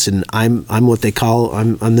experience, and I'm what they call,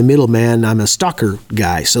 I'm the middleman. I'm a stalker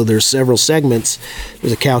guy. So there's several segments.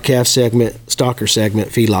 There's a cow-calf segment, stalker segment,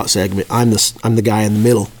 feedlot segment. I'm the guy in the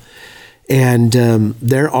middle. And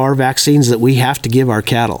there are vaccines that we have to give our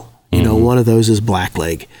cattle. One of those is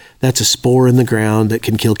blackleg. That's a spore in the ground that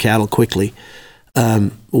can kill cattle quickly.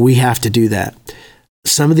 We have to do that.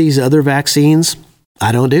 Some of these other vaccines,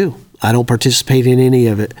 I don't do. I don't participate in any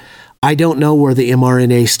of it. I don't know where the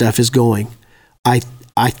mRNA stuff is going. I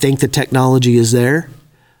think the technology is there.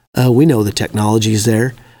 We know the technology is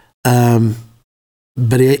there.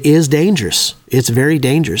 but it is dangerous. It's very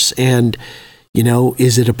dangerous. And,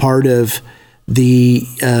 is it a part of the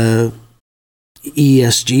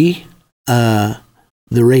ESG, the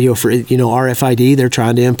radio for, RFID? They're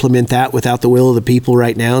trying to implement that without the will of the people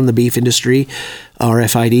right now in the beef industry.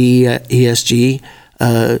 RFID, ESG,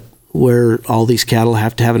 where all these cattle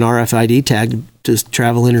have to have an RFID tag to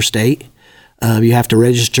travel interstate. You have to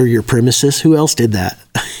register your premises. Who else did that?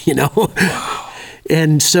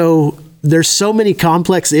 And so there's so many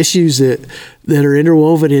complex issues that are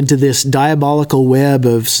interwoven into this diabolical web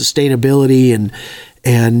of sustainability, and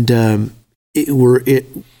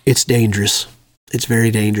it's dangerous. It's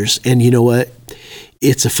very dangerous. And you know what?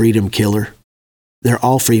 It's a freedom killer. They're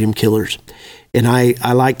all freedom killers. And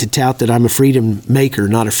I like to tout that I'm a freedom maker,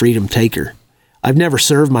 not a freedom taker. I've never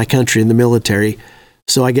served my country in the military,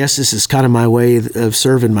 so I guess this is kind of my way of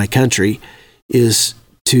serving my country, is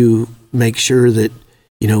to make sure that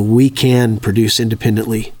we can produce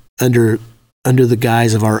independently under the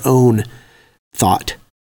guise of our own thought,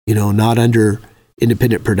 not under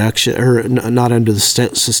independent production or not under the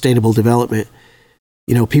sustainable development.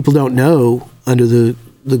 People don't know, under the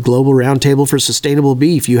Global Roundtable for Sustainable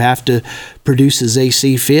Beef, you have to produce as they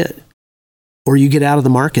see fit, or you get out of the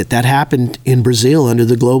market. That happened in Brazil under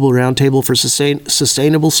the Global Roundtable for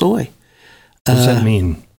Sustainable Soy. What does that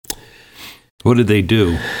mean? What did they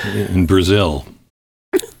do in Brazil?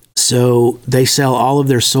 So they sell all of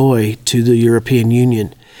their soy to the European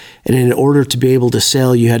Union. And in order to be able to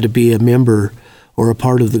sell, you had to be a member or a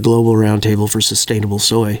part of the Global Roundtable for Sustainable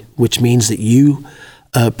Soy, which means that you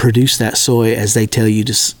produce that soy as they tell you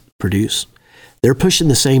to produce. They're pushing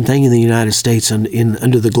the same thing in the United States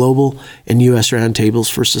under the Global and U.S.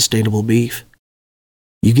 Roundtables for Sustainable Beef.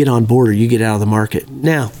 You get on board or you get out of the market.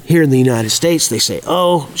 Now, here in the United States, they say,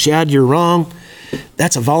 "Oh, Shad, you're wrong.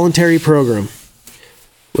 That's a voluntary program."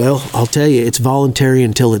 Well, I'll tell you, it's voluntary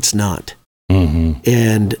until it's not. Mm-hmm.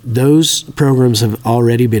 And those programs have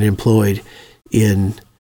already been employed in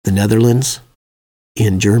the Netherlands,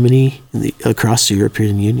 in Germany, across the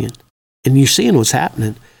European Union. And you're seeing what's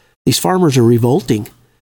happening. These farmers are revolting.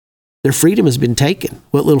 Their freedom has been taken.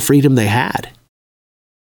 What little freedom they had.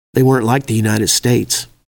 They weren't like the United States.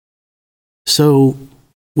 So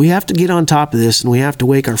we have to get on top of this, and we have to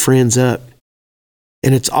wake our friends up.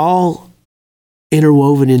 And it's all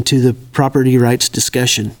interwoven into the property rights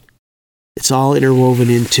discussion. It's all interwoven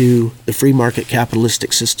into the free market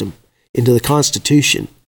capitalistic system, into the Constitution,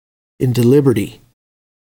 into liberty.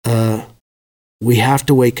 We have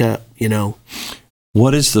to wake up,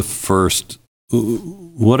 What is the first,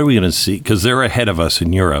 what are we going to see? Because they're ahead of us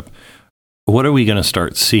in Europe. What are we going to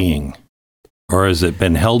start seeing? Or has it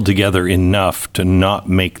been held together enough to not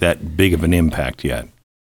make that big of an impact yet?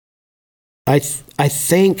 I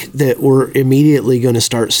think that we're immediately going to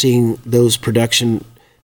start seeing those production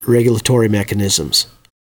regulatory mechanisms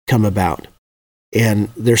come about. And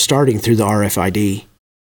they're starting through the RFID,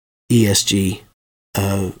 ESG,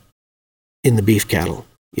 in the beef cattle.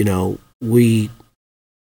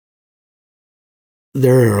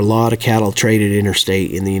 There are a lot of cattle traded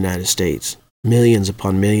interstate in the United States, millions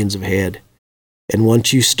upon millions of head. And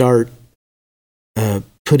once you start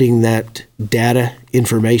putting that data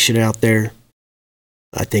information out there,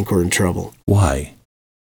 I think we're in trouble. Why?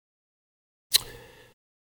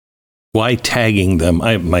 Why tagging them?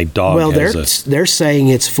 My dog. Well, they're saying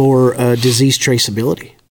it's for disease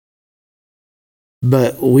traceability,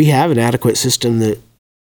 but we have an adequate system that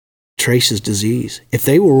traces disease. If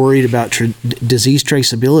they were worried about disease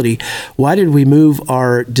traceability, why did we move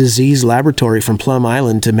our disease laboratory from Plum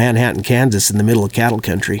Island to Manhattan, Kansas, in the middle of cattle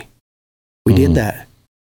country? We did that.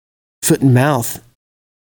 Foot and Mouth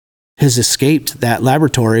has escaped that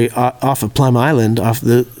laboratory off of Plum Island, off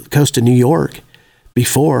the coast of New York,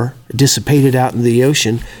 before, dissipated out in the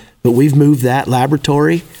ocean. But we've moved that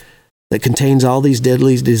laboratory that contains all these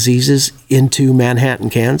deadly diseases into Manhattan,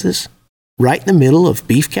 Kansas, right in the middle of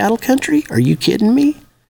beef cattle country. Are you kidding me?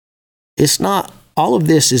 It's not, all of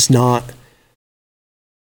this is not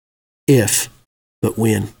if, but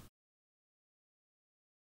when.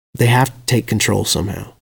 They have to take control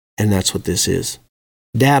somehow. And that's what this is.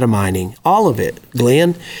 Data mining, all of it,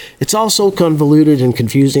 Glenn. It's all so convoluted and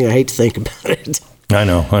confusing. I hate to think about it. I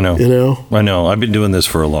know. I know. I've been doing this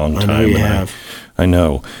for a long time. I know you have. I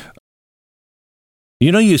know.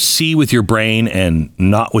 You see with your brain and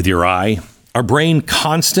not with your eye. Our brain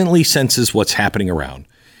constantly senses what's happening around.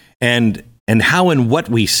 And how and what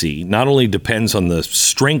we see not only depends on the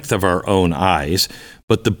strength of our own eyes,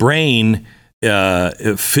 but the brain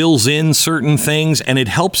it fills in certain things, and it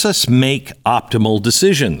helps us make optimal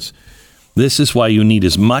decisions. This is why you need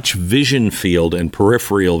as much vision field and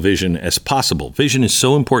peripheral vision as possible. Vision is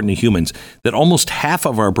so important to humans that almost half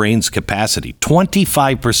of our brain's capacity,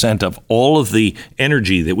 25% of all of the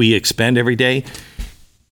energy that we expend every day,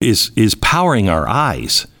 is powering our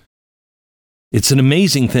eyes. It's an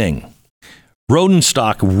amazing thing.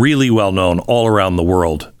 Rodenstock, really well known all around the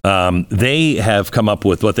world. They have come up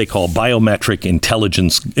with what they call biometric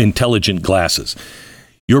intelligent glasses.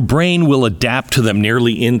 Your brain will adapt to them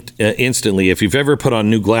nearly instantly. If you've ever put on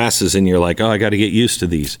new glasses and you're like, oh, I got to get used to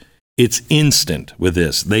these, it's instant with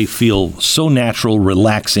this. They feel so natural,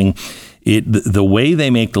 relaxing. The way they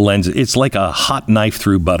make the lens, it's like a hot knife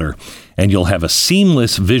through butter. And you'll have a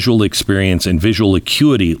seamless visual experience and visual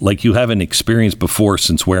acuity like you haven't experienced before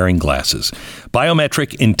since wearing glasses.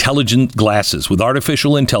 Biometric intelligent glasses with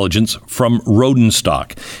artificial intelligence from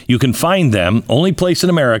Rodenstock. You can find them, only place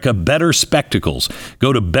in America, Better Spectacles.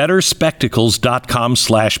 Go to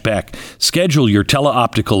betterspectacles.com/Beck. Schedule your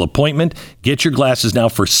teleoptical appointment. Get your glasses now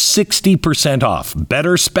for 60% off.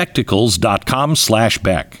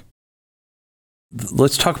 betterspectacles.com/Beck.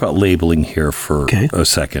 Let's talk about labeling here for a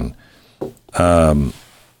second.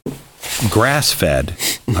 Grass-fed,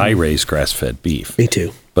 I raise grass-fed beef. Me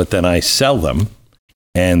too. But then I sell them,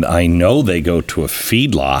 and I know they go to a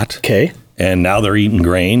feedlot. Okay. And now they're eating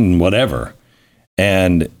grain and whatever.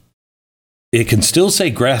 And it can still say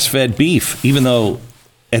grass-fed beef, even though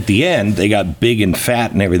at the end they got big and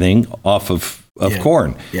fat and everything off of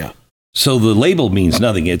corn. Yeah. So the label means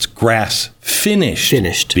nothing. It's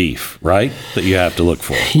finished beef, right? That you have to look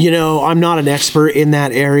for. You know, I'm not an expert in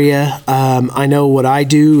that area. I know what I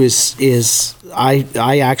do is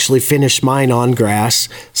I actually finish mine on grass.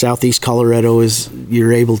 Southeast Colorado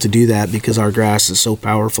you're able to do that because our grass is so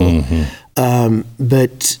powerful. Mm-hmm.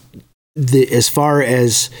 But as far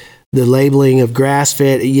as the labeling of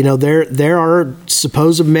grass-fed, you know, there are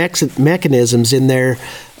supposed mechanisms in there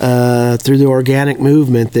through the organic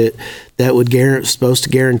movement that would supposed to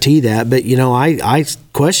guarantee that. But you know, I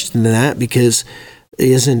question that because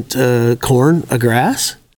isn't corn a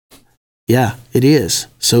grass? Yeah, it is.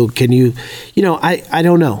 So can you? You know, I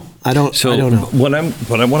don't know. I don't know. What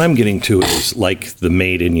I'm getting to is like the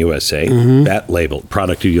Made in USA, that label,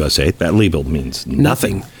 product of USA. That label means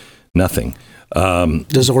nothing. Nothing.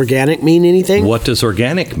 Does organic mean anything? What does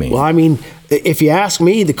organic mean? Well, I mean, if you ask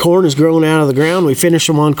me, the corn is growing out of the ground. We finish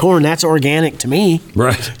them on corn. That's organic to me.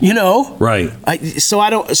 Right. You know. Right. So I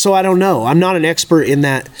don't know. I'm not an expert in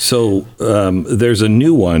that. So there's a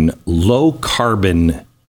new one, low carbon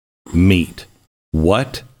meat.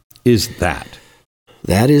 What is that?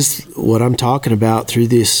 That is what I'm talking about through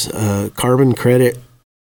this carbon credit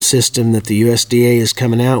system that the USDA is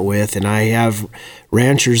coming out with, and I have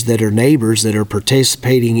ranchers that are neighbors that are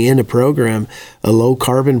participating in a program, a low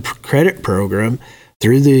carbon credit program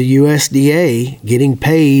through the USDA, getting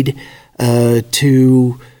paid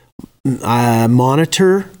to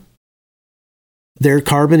monitor their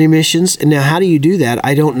carbon emissions. And now how do you do that?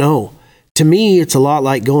 I don't know. To me, it's a lot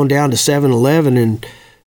like going down to 7-Eleven and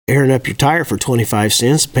airing up your tire for 25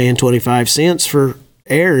 cents, paying 25 cents for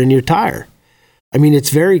air in your tire. I mean, it's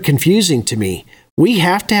very confusing to me. We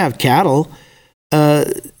have to have cattle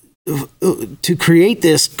to create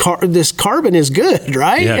this. This carbon is good,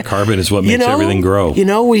 right? Yeah, carbon is what makes everything grow. You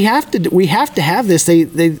know, we have to have this.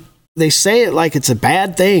 They say it like it's a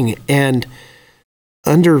bad thing, and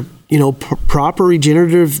under proper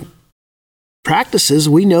regenerative practices,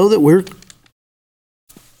 we know that we're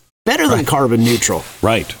better than carbon neutral.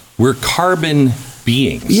 Right. We're carbon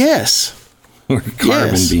beings. Yes. We're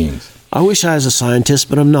carbon beings. I wish I was a scientist,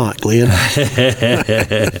 but I'm not, Glenn.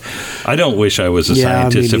 I don't wish I was a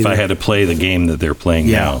scientist if I had to play the game that they're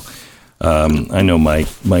playing now. I know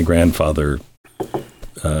my grandfather,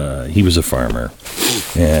 he was a farmer,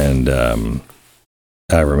 and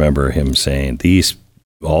I remember him saying,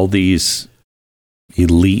 all these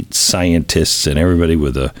elite scientists and everybody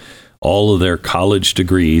with all of their college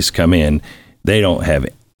degrees come in, they don't have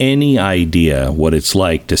any idea what it's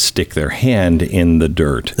like to stick their hand in the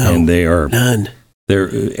dirt. No, and they are none.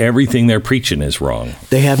 Everything they're preaching is wrong.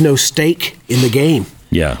 They have no stake in the game.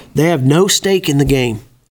 Yeah. They have no stake in the game.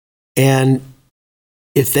 And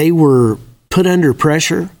if they were put under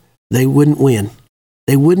pressure, they wouldn't win.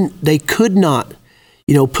 They could not,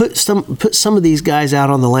 put some of these guys out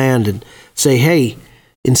on the land and say, hey,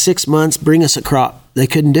 in 6 months, bring us a crop. They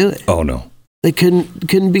couldn't do it. Oh, no. They couldn't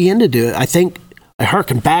begin to do it. I think I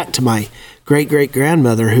hearken back to my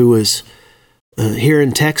great-great-grandmother who was here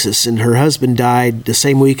in Texas, and her husband died the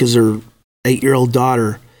same week as her 8-year-old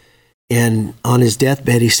daughter. And on his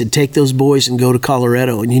deathbed, he said, take those boys and go to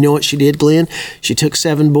Colorado. And you know what she did, Glenn? She took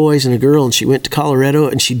 7 boys and a girl, and she went to Colorado,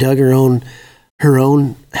 and she dug her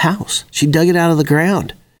own house. She dug it out of the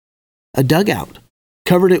ground, a dugout,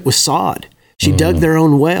 covered it with sod. She dug their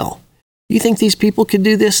own well. You think these people could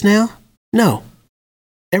do this now? No.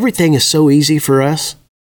 Everything is so easy for us.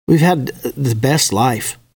 We've had the best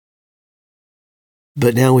life.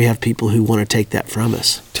 But now we have people who want to take that from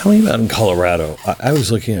us. Tell me about in Colorado. I was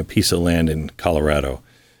looking at a piece of land in Colorado.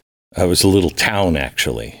 It was a little town,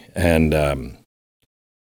 actually. And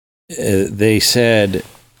they said,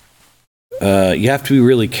 you have to be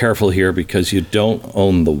really careful here because you don't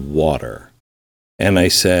own the water. And I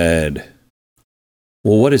said,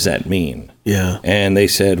 well, what does that mean? Yeah. And they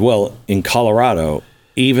said, well, in Colorado,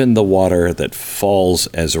 even the water that falls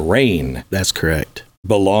as rain. That's correct.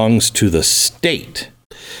 Belongs to the state.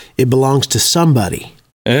 It belongs to somebody.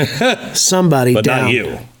 Somebody but down. Not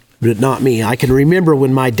you. But not me. I can remember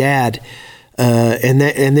when my dad, and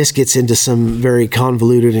this gets into some very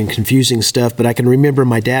convoluted and confusing stuff, but I can remember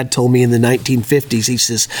my dad told me in the 1950s, he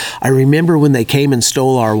says, I remember when they came and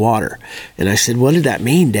stole our water. And I said, what did that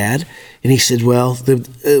mean, Dad? And he said, well,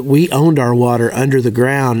 we owned our water under the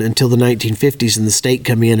ground until the 1950s, and the state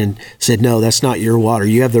come in and said, no, that's not your water.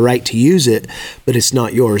 You have the right to use it, but it's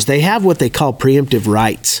not yours. They have what they call preemptive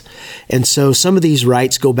rights. And so some of these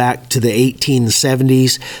rights go back to the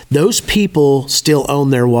 1870s. Those people still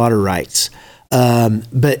own their water rights.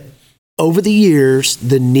 But over the years,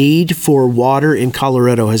 the need for water in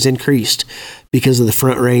Colorado has increased because of the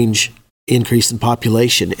Front Range increase in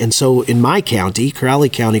population. And so in my county, Crowley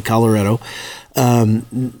County, Colorado,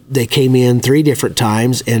 they came in 3 different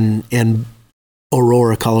times, and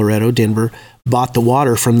Aurora, Colorado, Denver, bought the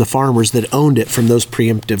water from the farmers that owned it from those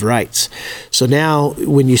preemptive rights. So now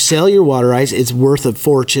when you sell your water rights, it's worth a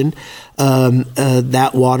fortune.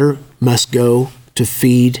 That water must go to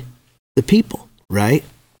feed the people, right?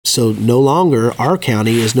 So no longer, our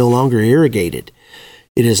county is no longer irrigated.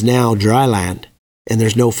 It is now dry land, and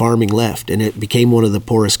there's no farming left. And it became one of the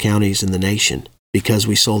poorest counties in the nation because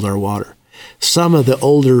we sold our water. Some of the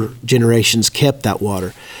older generations kept that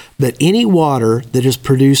water, but any water that is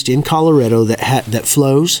produced in Colorado that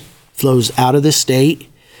flows out of the state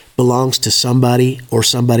belongs to somebody or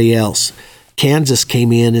somebody else. Kansas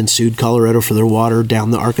came in and sued Colorado for their water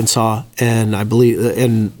down the Arkansas and I believe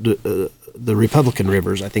the Republican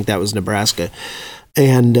rivers. I think that was Nebraska,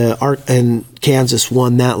 and Kansas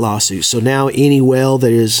won that lawsuit. So now any well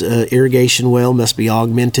that is irrigation well must be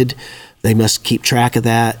augmented. They must keep track of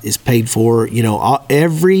that. Is paid for. You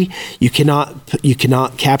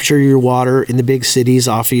cannot capture your water in the big cities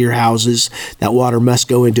off of your houses. That water must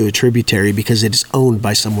go into a tributary because it is owned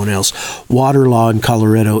by someone else. Water law in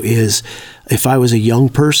Colorado is, if I was a young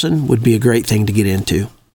person, would be a great thing to get into.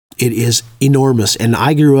 It is enormous. And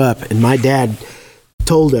I grew up, and my dad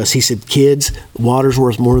told us, he said, kids, water's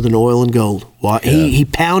worth more than oil and gold. He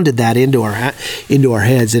pounded that into our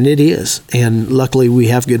heads, and it is. And luckily we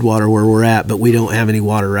have good water where we're at, but we don't have any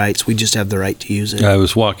water rights. We just have the right to use it. I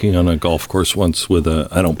was walking on a golf course once with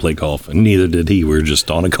I don't play golf, and neither did he. We were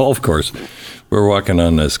just on a golf course. We were walking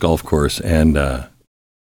on this golf course, and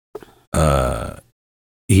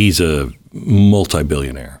he's a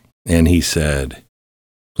multi-billionaire. And he said,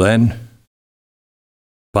 Glenn,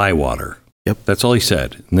 buy water. Yep. That's all he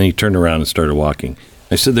said. And then he turned around and started walking.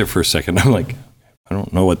 I stood there for a second. I'm like, I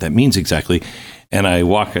don't know what that means exactly. And I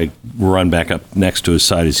run back up next to his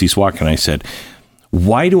side as he's walking. I said,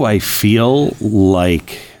 why do I feel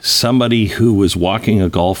like somebody who was walking a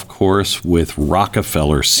golf course with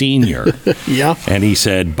Rockefeller Sr.? Yeah. And he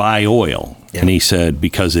said, buy oil. Yeah. And he said,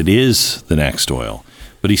 because it is the next oil.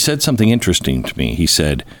 But he said something interesting to me. He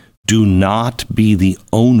said, do not be the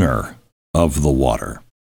owner of the water.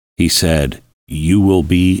 He said, you will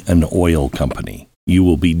be an oil company. You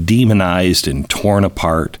will be demonized and torn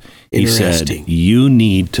apart. He said, you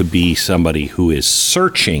need to be somebody who is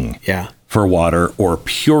searching for water or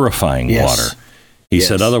purifying water. He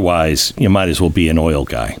said, otherwise, you might as well be an oil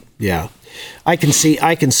guy. Yeah. I can see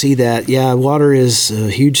that. Yeah, water is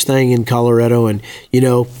a huge thing in Colorado. And,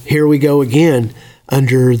 here we go again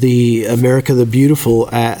under the America the Beautiful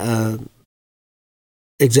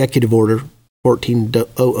executive order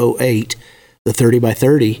 14008, the 30 by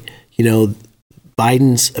 30,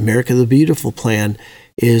 Biden's America the Beautiful plan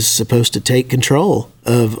is supposed to take control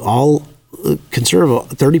of conserve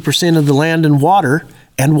 30% of the land and water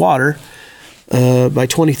by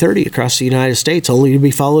 2030 across the United States, only to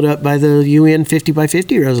be followed up by the UN 50 by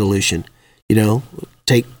 50 resolution.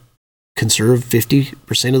 Conserve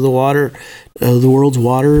 50% of the water, the world's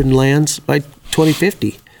water and lands by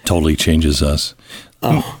 2050. Totally changes us.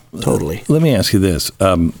 Oh, totally. Let me ask you this.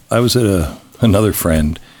 I was at another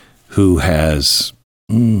friend who has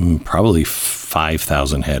probably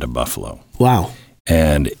 5,000 head of buffalo. Wow.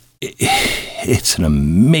 And it's an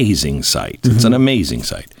amazing sight. It's an amazing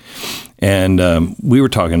sight. And we were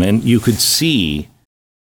talking, and you could see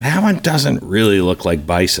that one doesn't really look like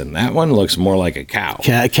bison. That one looks more like a cow.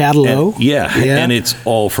 Cattle. Yeah. And it's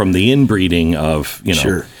all from the inbreeding of,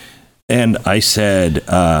 Sure. And I said,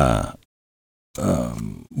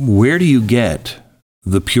 where do you get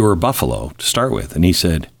the pure buffalo to start with? And he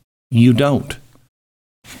said, you don't.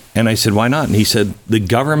 And I said, why not? And he said, the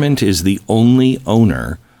government is the only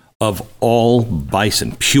owner of all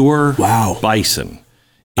bison, pure bison.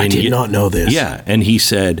 I did not know this. Yeah. And he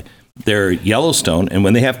said, they're Yellowstone, and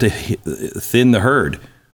when they have to thin the herd,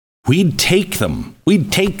 we'd take them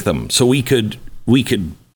so we could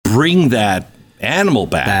bring that animal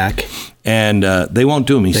back. And they won't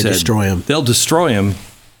do them. He said, destroy them. They'll destroy them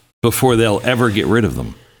before they'll ever get rid of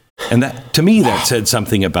them. And that, to me, that said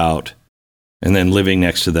something about, and then living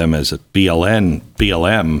next to them as a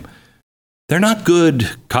BLM, they're not good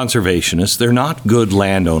conservationists. They're not good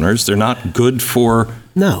landowners. They're not good for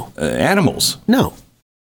animals. No,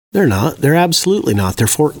 they're not. They're absolutely not. They're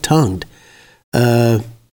fork-tongued.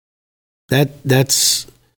 That's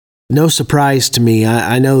no surprise to me.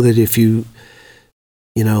 I know that if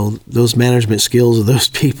those management skills of those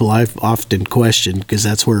people, I've often questioned, because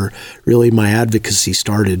that's where really my advocacy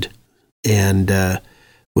started, and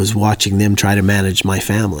was watching them try to manage my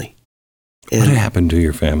family. And, what happened to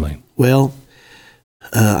your family? Well,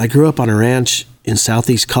 I grew up on a ranch in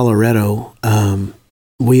southeast Colorado.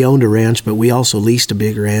 We owned a ranch, but we also leased a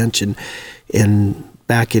big ranch. And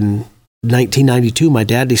back in 1992, my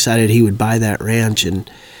dad decided he would buy that ranch.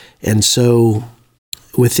 And so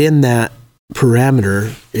within that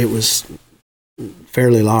parameter, it was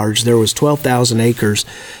fairly large. There was 12,000 acres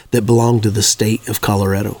that belonged to the state of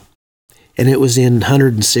Colorado. And it was in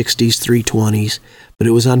 160s, 320s, but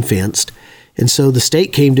it was unfenced. And so the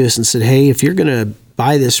state came to us and said, hey, if you're going to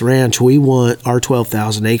buy this ranch, we want our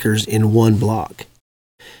 12,000 acres in one block.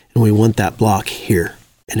 And we want that block here.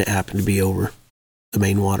 And it happened to be over the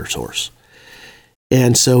main water source.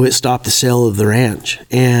 And so it stopped the sale of the ranch.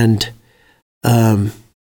 And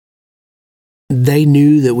they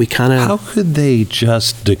knew that we kind of... How could they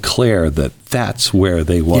just declare that that's where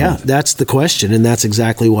they wanted? Yeah, that's the question. And that's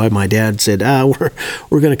exactly why my dad said,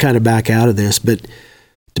 we're going to kind of back out of this. But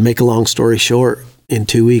to make a long story short, in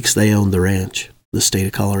 2 weeks, they owned the ranch, the state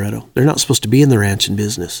of Colorado. They're not supposed to be in the ranching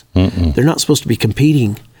business. They're not supposed to be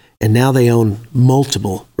competing. And now they own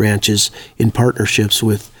multiple ranches in partnerships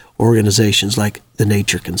with organizations like the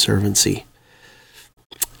Nature Conservancy.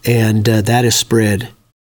 And that is spread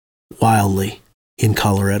wildly in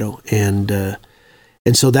Colorado. And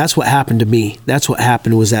so that's what happened to me. That's what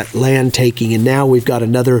happened, was that land taking. And now we've got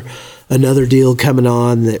another deal coming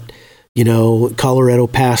on that, Colorado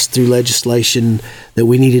passed through legislation that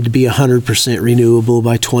we needed to be 100% renewable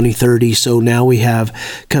by 2030. So now we have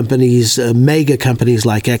companies, mega companies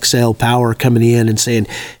like XL Power coming in and saying,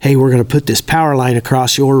 hey, we're going to put this power line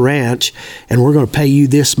across your ranch and we're going to pay you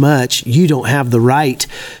this much. You don't have the right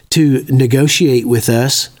to negotiate with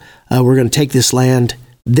us. We're going to take this land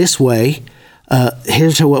this way.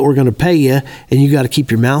 Here's what we're going to pay you, and you got to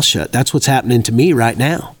keep your mouth shut. That's what's happening to me right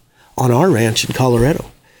now on our ranch in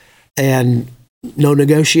Colorado. And no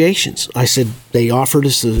negotiations. I said, they offered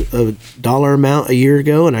us a dollar amount a year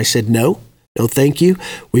ago, and I said, no, thank you.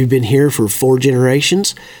 We've been here for 4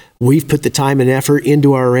 generations. We've put the time and effort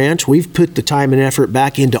into our ranch. We've put the time and effort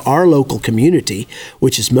back into our local community,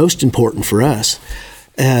 which is most important for us,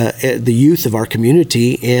 the youth of our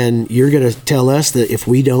community. And you're going to tell us that if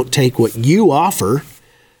we don't take what you offer,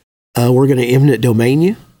 we're going to eminent domain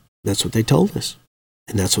you? That's what they told us.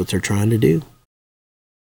 And that's what they're trying to do.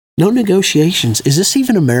 No negotiations. Is this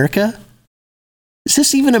even America? Is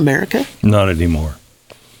this even America? Not anymore.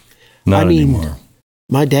 Not anymore.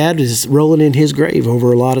 My dad is rolling in his grave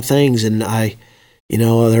over a lot of things, and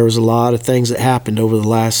there was a lot of things that happened over the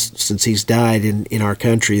last, since he's died in our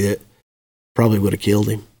country, that probably would have killed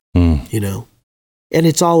him. And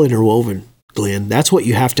it's all interwoven, Glenn. That's what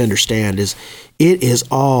you have to understand, is it is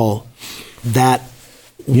all that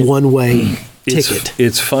one way ticket.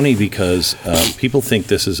 It's funny because people think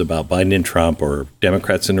this is about Biden and Trump or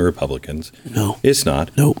Democrats and the Republicans. No. It's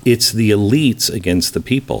not. Nope. It's the elites against the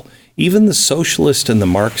people. Even the socialists and the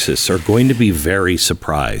Marxists are going to be very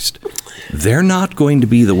surprised. They're not going to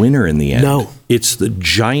be the winner in the end. No. It's the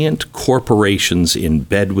giant corporations in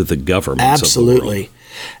bed with the governments. Absolutely. Of the world.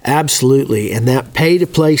 Absolutely. And that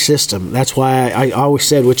pay-to-play system, that's why I always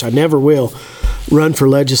said, which I never will, run for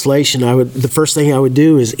legislation, the first thing I would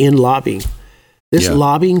do is end lobbying. This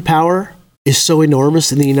lobbying power is so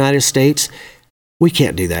enormous in the United States. We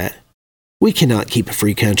can't do that. We cannot keep a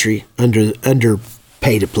free country under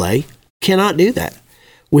pay to play. Cannot do that.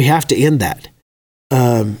 We have to end that.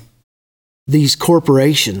 These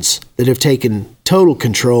corporations that have taken total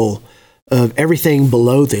control of everything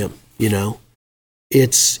below them,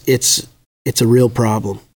 it's a real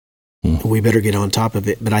problem. We better get on top of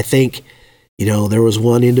it. But I think, there was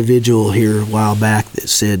one individual here a while back that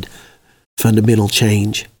said fundamental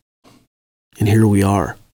change. And here we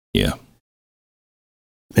are. Yeah.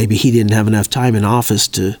 Maybe he didn't have enough time in office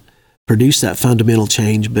to produce that fundamental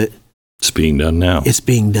change, but it's being done now. It's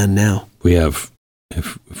being done now. We have,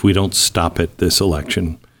 if we don't stop it this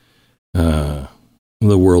election, the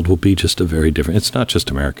world will be just a very different. It's not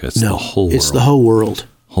just America. It's the whole world. It's the whole world.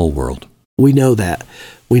 Whole world. We know that.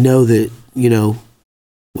 We know that,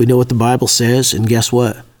 we know what the Bible says, and guess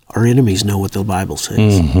what? Our enemies know what the Bible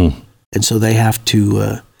says. Mm-hmm. And so they have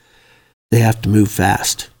to move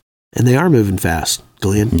fast. And they are moving fast,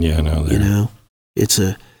 Glenn. Yeah, no. It's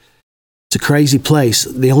a crazy place.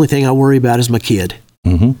 The only thing I worry about is my kid.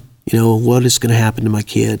 Mm-hmm. What is going to happen to my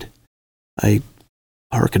kid? I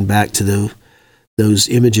hearken back to those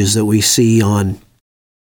images that we see on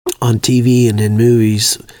TV and in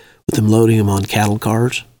movies with them loading them on cattle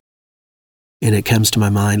cars. And it comes to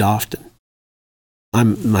my mind often.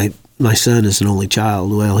 My son is an only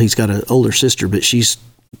child. Well, he's got an older sister, but she's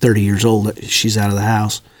 30 years old. She's out of the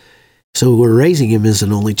house. So we're raising him as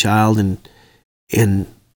an only child. And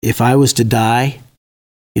if I was to die,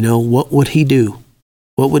 what would he do?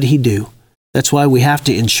 What would he do? That's why we have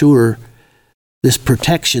to ensure this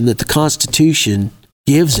protection that the Constitution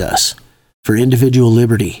gives us for individual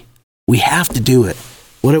liberty. We have to do it.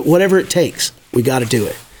 Whatever it takes, we got to do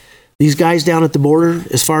it. These guys down at the border,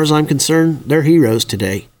 as far as I'm concerned, they're heroes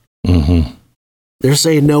today. Mm-hmm. They're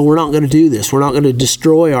saying, no, we're not going to do this. We're not going to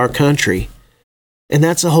destroy our country. And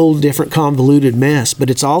that's a whole different convoluted mess, but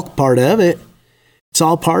it's all part of it. It's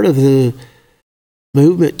all part of the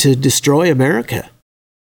movement to destroy America.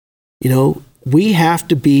 We have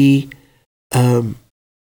to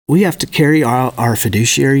we have to carry our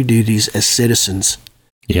fiduciary duties as citizens.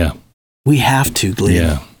 Yeah. We have to, Glenn.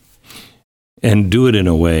 Yeah. And do it in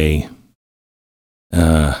a way,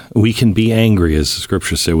 we can be angry, as the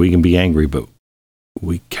scriptures say, we can be angry, but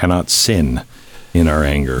we cannot sin in our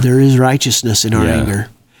anger. There is righteousness in our anger.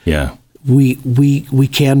 Yeah. We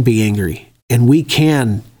can be angry, and we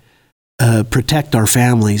can protect our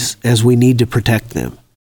families as we need to protect them.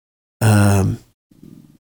 But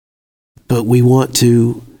we want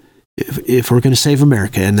to, if we're going to save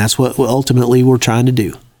America, and that's what ultimately we're trying to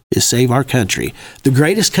do, is save our country. The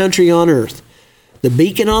greatest country on earth. The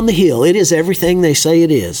beacon on the hill. It is everything they say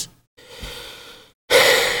it is.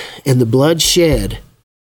 And the blood shed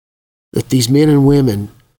that these men and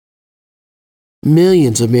women,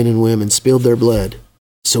 millions of men and women, spilled their blood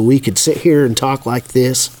so we could sit here and talk like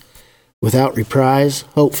this without reprise,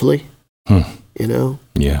 hopefully.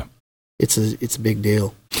 Yeah. It's a big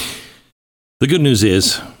deal. The good news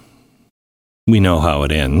is we know how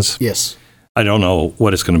it ends. Yes. I don't know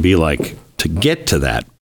what it's going to be like to get to that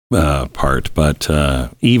part, but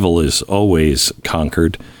evil is always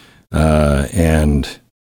conquered, and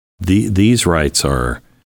these rights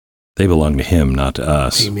they belong to him, not to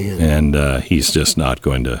us. Amen. And he's just not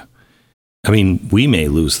going to. I mean, we may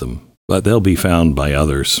lose them, but they'll be found by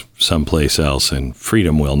others someplace else, and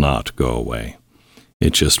freedom will not go away.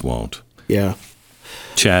 It just won't. Yeah.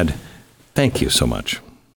 Chad, thank you so much.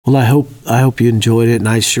 Well, I hope you enjoyed it, and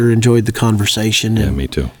I sure enjoyed the conversation. Yeah, me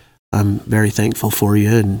too. I'm very thankful for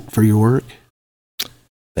you and for your work.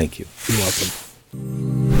 Thank you. You're welcome.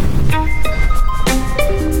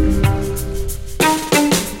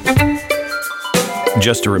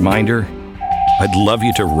 Just a reminder, I'd love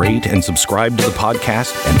you to rate and subscribe to the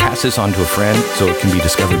podcast and pass this on to a friend so it can be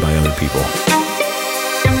discovered by other people.